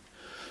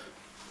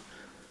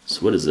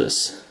 So what is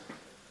this?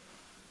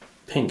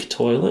 Pink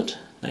toilet.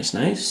 Nice,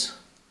 nice.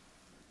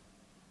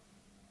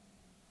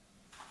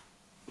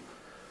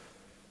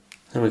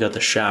 Then we got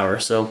the shower.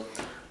 So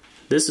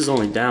this is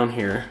only down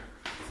here.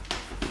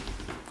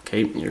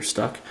 Okay, you're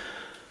stuck.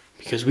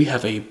 Because we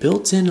have a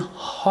built-in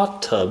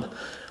hot tub.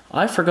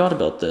 I forgot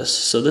about this.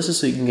 So this is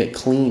so you can get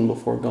clean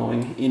before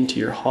going into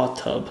your hot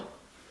tub.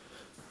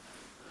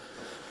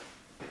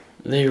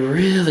 They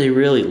really,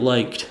 really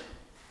liked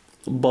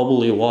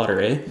bubbly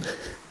water, eh?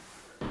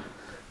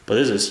 But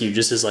this is huge.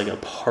 This is like a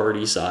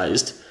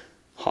party-sized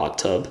hot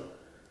tub.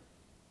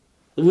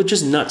 Which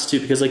is nuts too,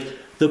 because like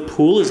the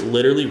pool is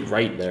literally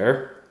right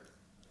there.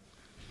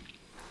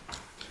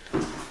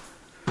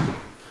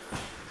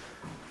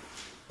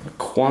 A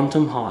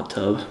quantum hot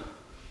tub.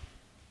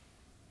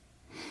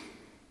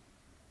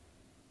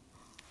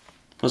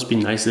 Must be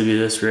nice to be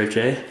this rich,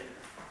 eh?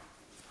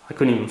 I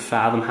couldn't even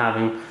fathom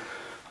having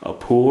a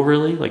pool,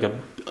 really, like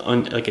an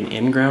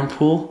in-ground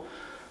pool,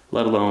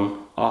 let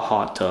alone a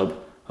hot tub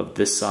of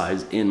this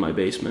size in my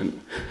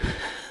basement.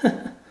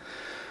 I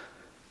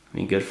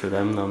mean, good for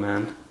them though,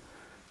 man.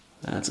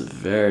 That's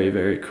very,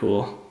 very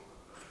cool.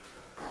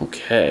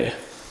 Okay.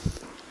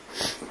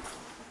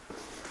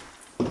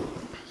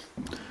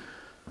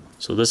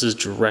 So this is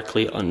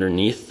directly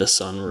underneath the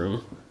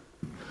sunroom.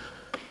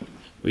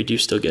 We do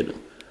still get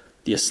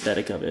the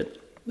aesthetic of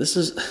it. This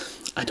is,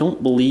 I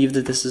don't believe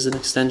that this is an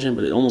extension,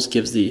 but it almost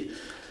gives the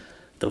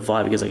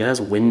vibe because like it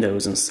has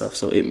windows and stuff,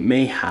 so it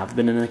may have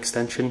been an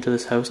extension to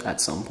this house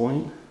at some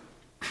point.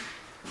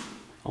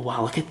 Oh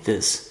wow, look at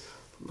this.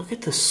 Look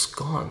at the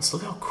sconce.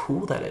 Look how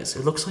cool that is.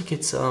 It looks like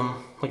it's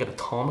like an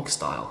atomic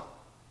style.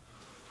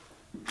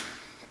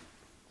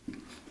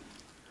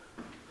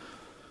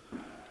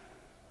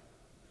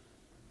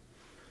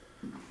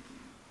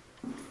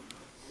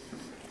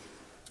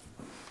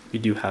 We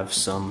do have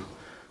some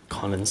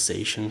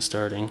condensation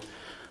starting,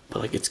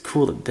 but like it's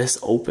cool that this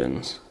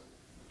opens.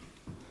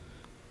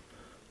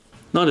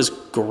 Not as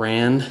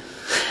grand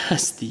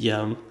as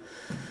the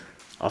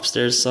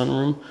upstairs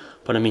sunroom,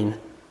 but I mean,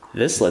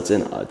 this lets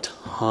in a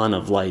ton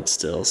of light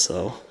still,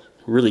 so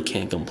really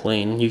can't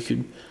complain. You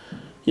could,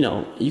 you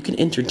know, you can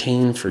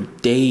entertain for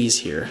days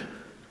here.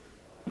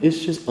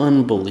 It's just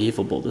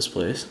unbelievable, this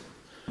place.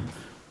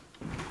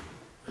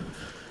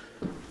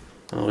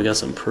 Oh, we got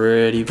some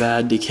pretty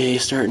bad decay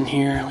starting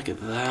here. Look at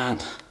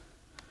that.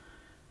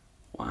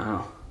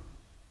 Wow.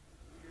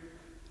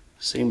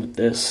 Same with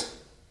this.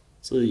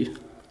 It's really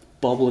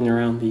bubbling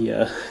around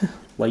the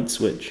light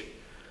switch.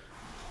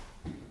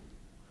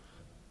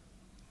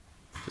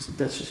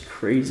 That's just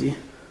crazy.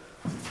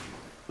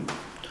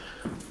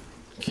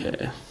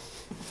 Okay.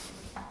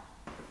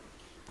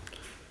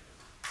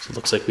 So it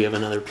looks like we have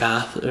another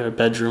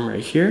bedroom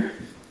right here.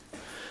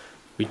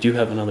 We do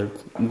have another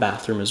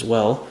bathroom as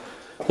well.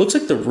 Looks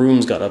like the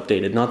rooms got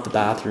updated, not the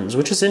bathrooms,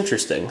 which is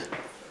interesting.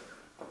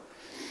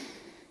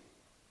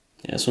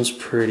 Yeah, this one's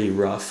pretty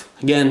rough.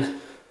 Again,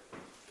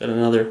 got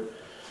another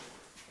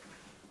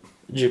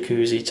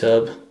jacuzzi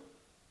tub.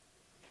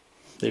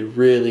 They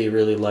really,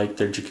 really like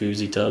their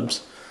jacuzzi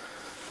tubs.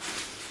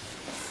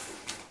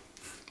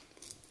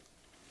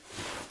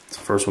 It's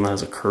the first one that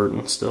has a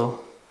curtain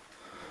still.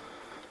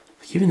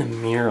 Even the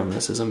mirror on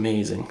this is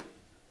amazing.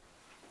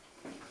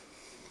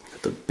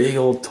 Got the big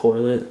old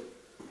toilet.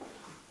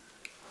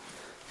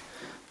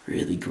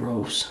 Really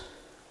gross.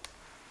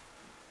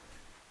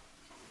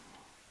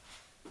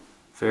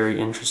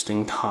 Very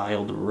interesting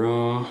tiled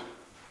room.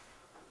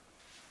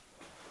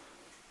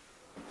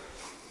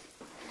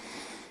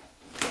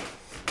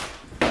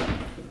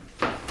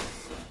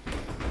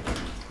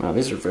 Wow,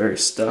 these are very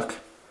stuck.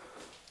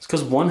 It's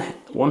because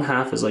one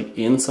half is like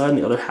inside and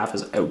the other half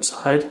is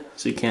outside,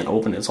 so you can't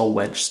open it. It's all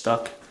wedge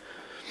stuck.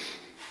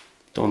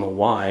 Don't know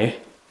why.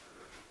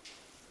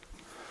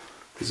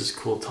 This is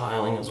cool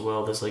tiling as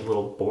well. This like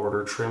little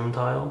border trim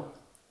tile.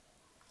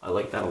 I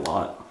like that a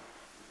lot.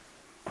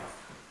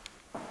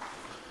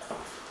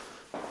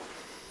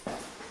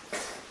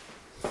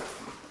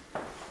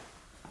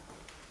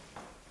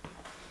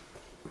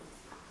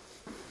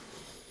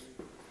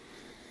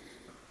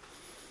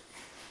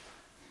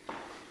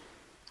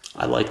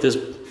 I like this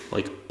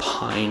like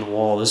pine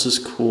wall. This is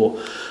cool.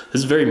 This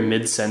is very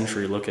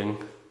mid-century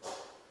looking.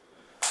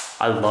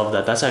 I love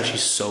that. That's actually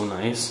so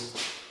nice.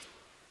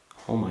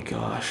 Oh my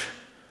gosh.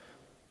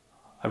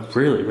 I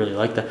really, really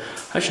like that.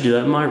 I should do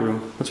that in my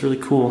room. That's really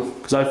cool.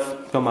 Because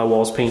I've got my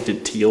walls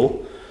painted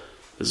teal.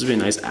 This would be a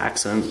nice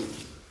accent.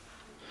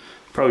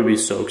 Probably be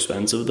so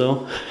expensive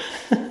though.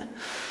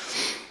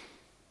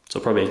 So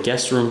probably a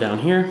guest room down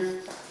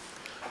here.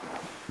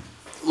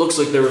 Looks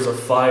like there was a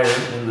fire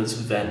in this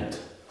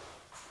vent.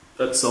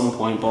 At some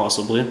point,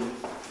 possibly.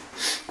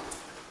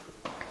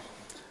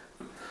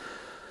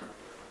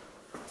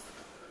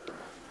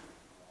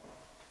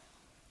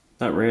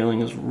 That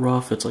railing is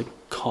rough. It's like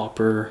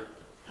copper,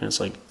 and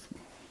it's like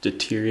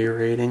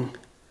deteriorating.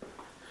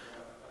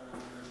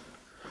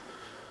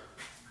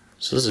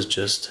 So this is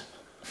just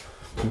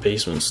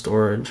basement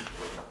storage.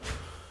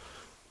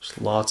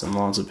 Just lots and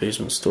lots of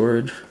basement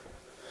storage.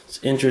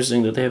 It's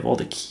interesting that they have all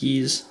the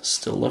keys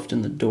still left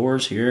in the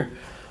doors here.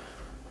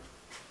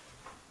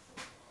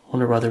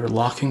 Wonder why they were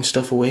locking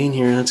stuff away in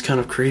here. That's kind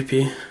of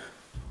creepy.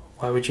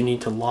 Why would you need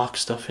to lock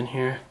stuff in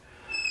here?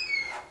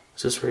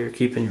 Is this where you're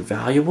keeping your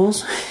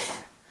valuables?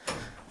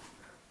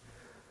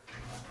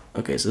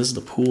 Okay, so this is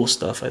the pool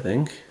stuff, I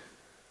think.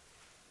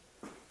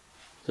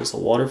 Is this the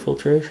water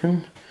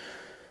filtration?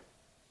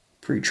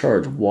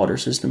 Pre-charge water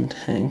system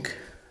tank.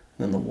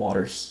 And then the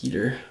water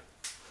heater.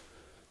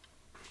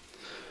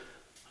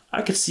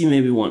 I could see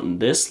maybe wanting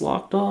this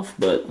locked off,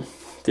 but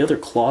the other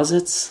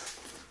closets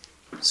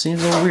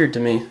seems a little weird to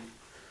me.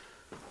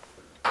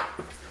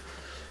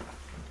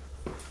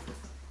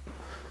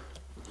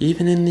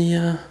 Even in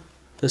the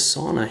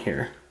sauna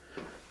here,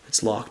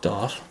 it's locked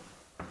off.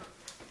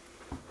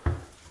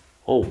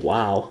 Oh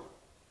wow.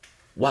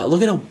 Wow,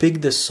 look at how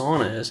big this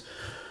sauna is.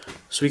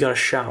 So we got a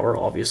shower,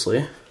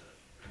 obviously.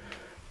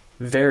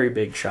 Very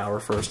big shower,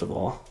 first of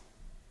all.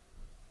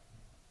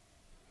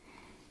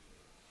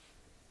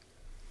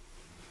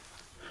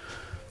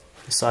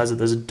 The size of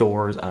this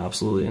door is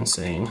absolutely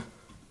insane.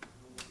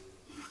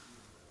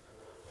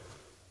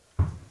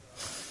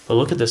 But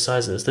look at the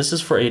size of this. This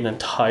is for an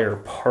entire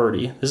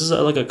party. This is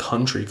like a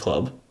country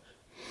club.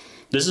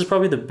 This is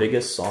probably the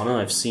biggest sauna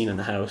I've seen in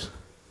the house.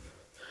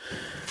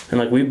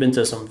 And like, we've been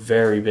to some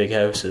very big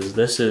houses.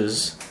 This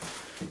is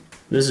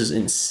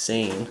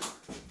insane.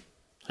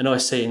 I know I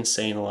say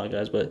insane a lot,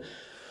 guys, but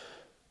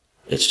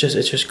it's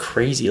just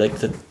crazy. Like,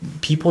 the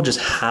people just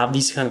have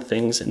these kind of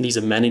things and these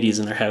amenities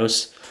in their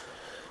house.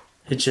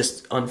 It's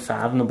just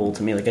unfathomable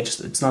to me. Like,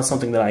 it's not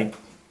something that I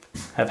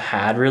have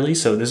had really,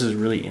 so this is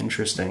really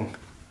interesting.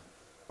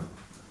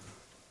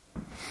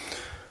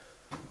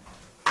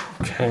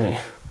 Okay.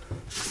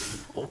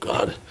 Oh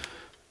God.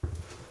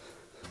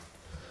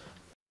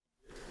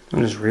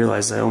 I just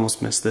realized I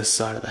almost missed this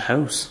side of the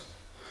house.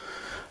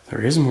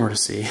 There is more to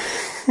see.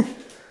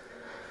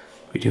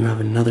 We do have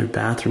another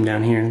bathroom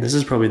down here. This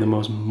is probably the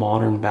most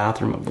modern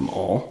bathroom of them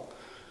all.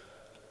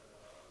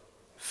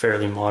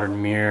 Fairly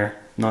modern mirror,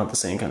 not the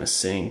same kind of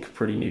sink,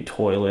 pretty new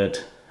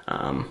toilet.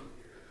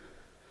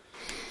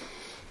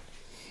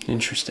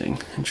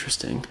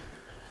 Interesting.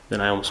 Then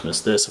I almost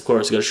missed this. Of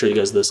course, I gotta show you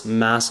guys this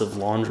massive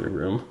laundry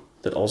room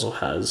that also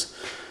has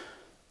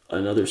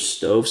another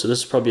stove. So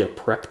this is probably a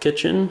prep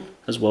kitchen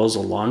as well as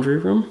a laundry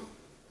room.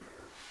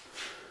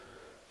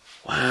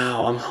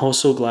 Wow, I'm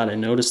so glad I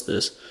noticed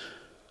this.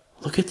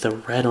 Look at the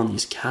red on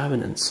these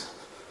cabinets.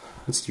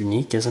 That's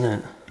unique, isn't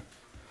it?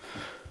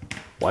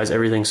 Why is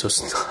everything so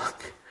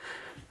stuck?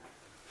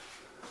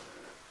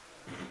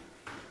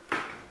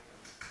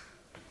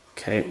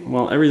 Okay,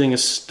 well, everything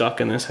is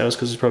stuck in this house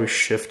because it's probably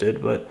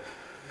shifted, but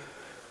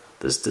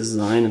this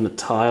design and the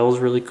tile is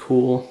really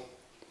cool.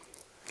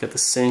 Got the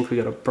sink, we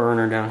got a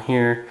burner down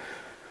here.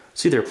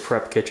 It's either a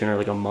prep kitchen or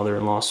like a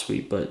mother-in-law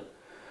suite, but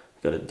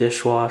got a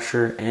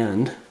dishwasher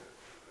and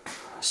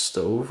a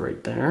stove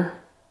right there.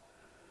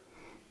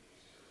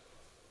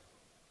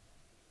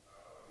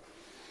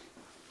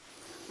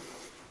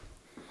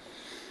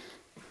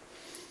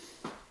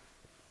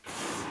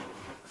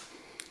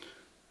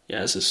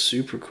 Yeah, this is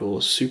super cool,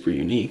 super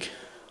unique.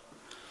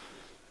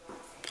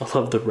 I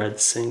love the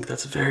red sink,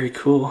 that's very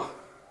cool.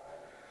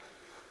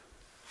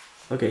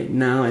 Okay,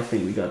 now I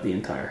think we got the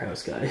entire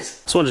house,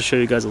 guys. Just wanted to show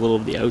you guys a little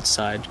of the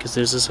outside because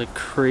there's this like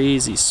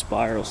crazy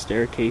spiral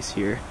staircase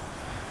here.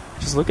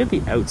 Just look at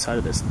the outside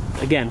of this.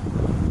 Again,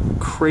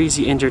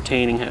 crazy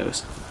entertaining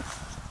house.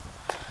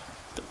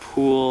 The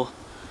pool,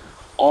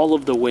 all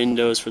of the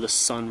windows for the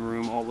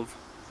sunroom, all of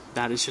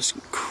that is just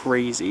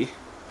crazy.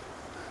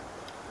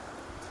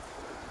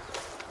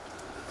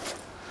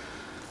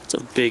 It's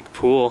a big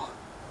pool.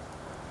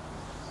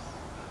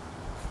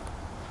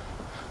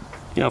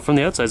 You know, from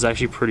the outside it's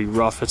actually pretty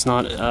rough. It's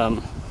not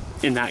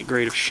in that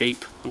great of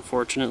shape,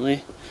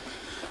 unfortunately.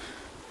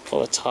 All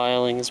the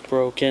tiling is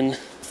broken.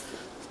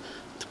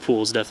 The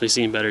pool's definitely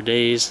seen better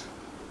days.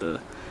 The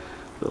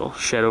little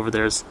shed over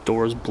there's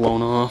doors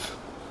blown off.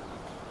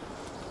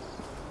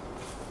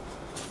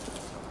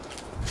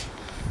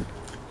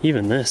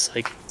 Even this,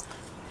 like,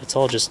 it's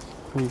all just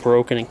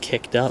broken and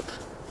kicked up.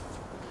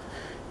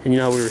 And you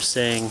know how we were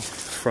saying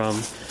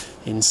from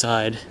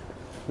inside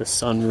the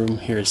sunroom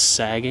here is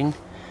sagging?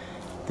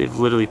 They've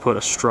literally put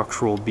a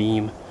structural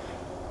beam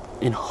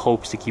in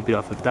hopes to keep it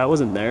up. If that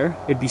wasn't there,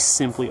 it'd be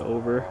simply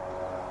over.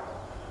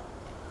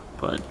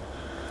 But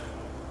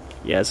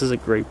yeah, this is a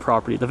great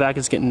property. The fact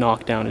it's getting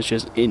knocked down is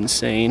just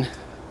insane.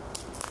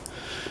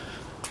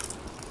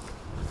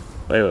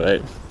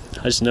 Wait.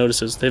 I just noticed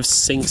this. They have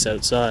sinks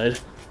outside.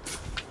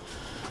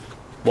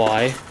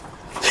 Why?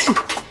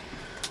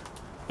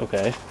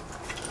 Okay.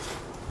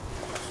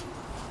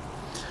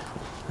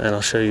 And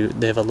I'll show you,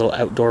 they have a little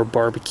outdoor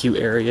barbecue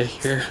area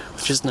here,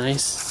 which is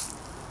nice.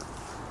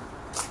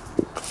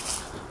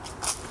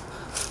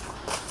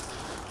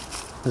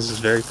 This is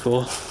very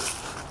cool. It's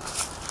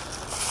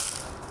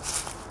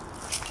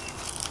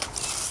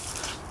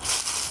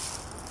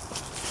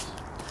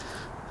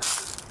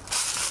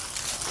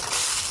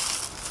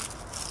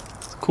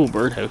a cool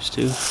birdhouse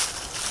too.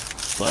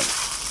 But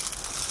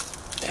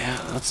yeah,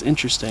 that's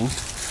interesting.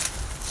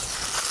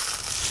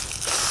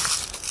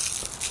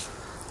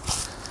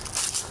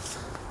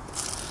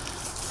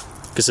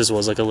 Because this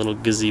was like a little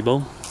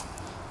gazebo.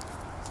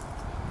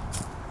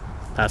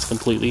 That's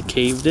completely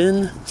caved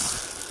in.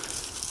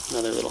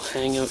 Another little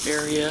hangout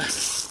area.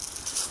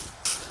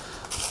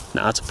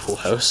 Nah, it's a pool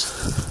house.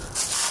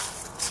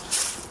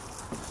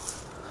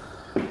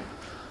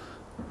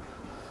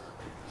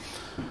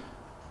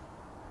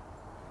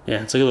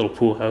 Yeah, it's like a little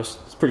pool house.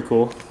 It's pretty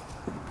cool.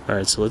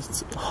 Alright, so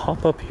let's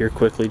hop up here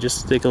quickly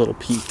just to take a little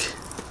peek.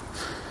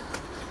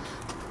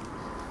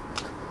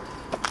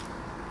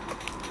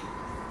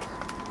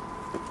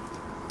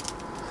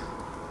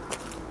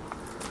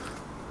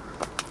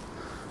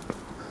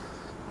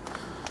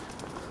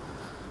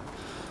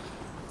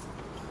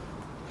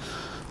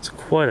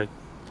 Quite a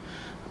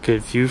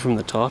good view from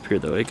the top here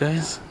though, eh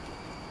guys?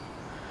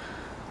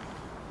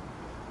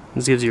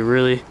 This gives you a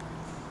really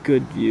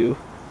good view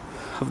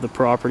of the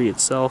property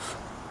itself.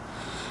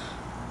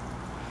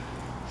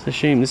 It's a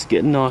shame this is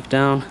getting knocked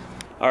down.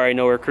 Alright,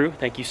 Nowhere crew,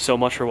 thank you so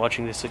much for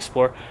watching this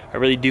explore. I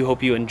really do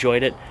hope you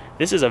enjoyed it.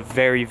 This is a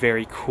very,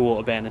 very cool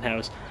abandoned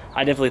house.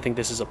 I definitely think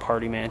this is a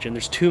party mansion.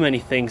 There's too many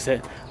things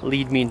that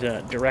lead me in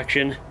that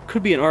direction.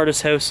 Could be an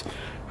artist house,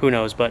 who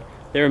knows, but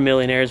they're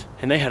millionaires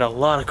and they had a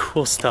lot of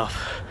cool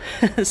stuff.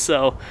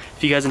 So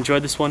if you guys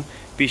enjoyed this one,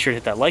 be sure to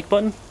hit that like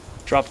button,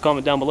 drop a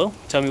comment down below,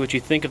 tell me what you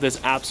think of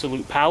this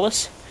absolute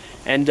palace,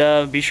 and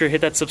be sure to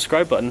hit that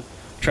subscribe button.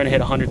 I'm trying to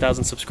hit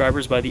 100,000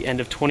 subscribers by the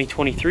end of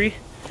 2023. I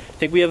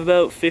think we have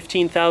about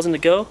 15,000 to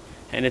go,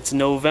 and it's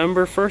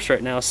November 1st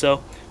right now,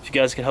 so if you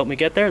guys could help me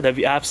get there, that'd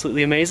be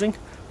absolutely amazing.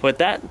 With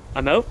that,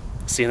 I'm out.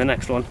 See you in the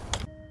next one.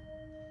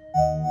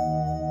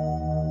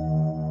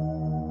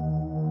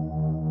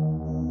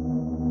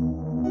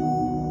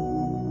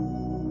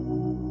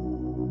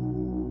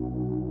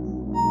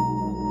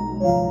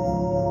 Thank you.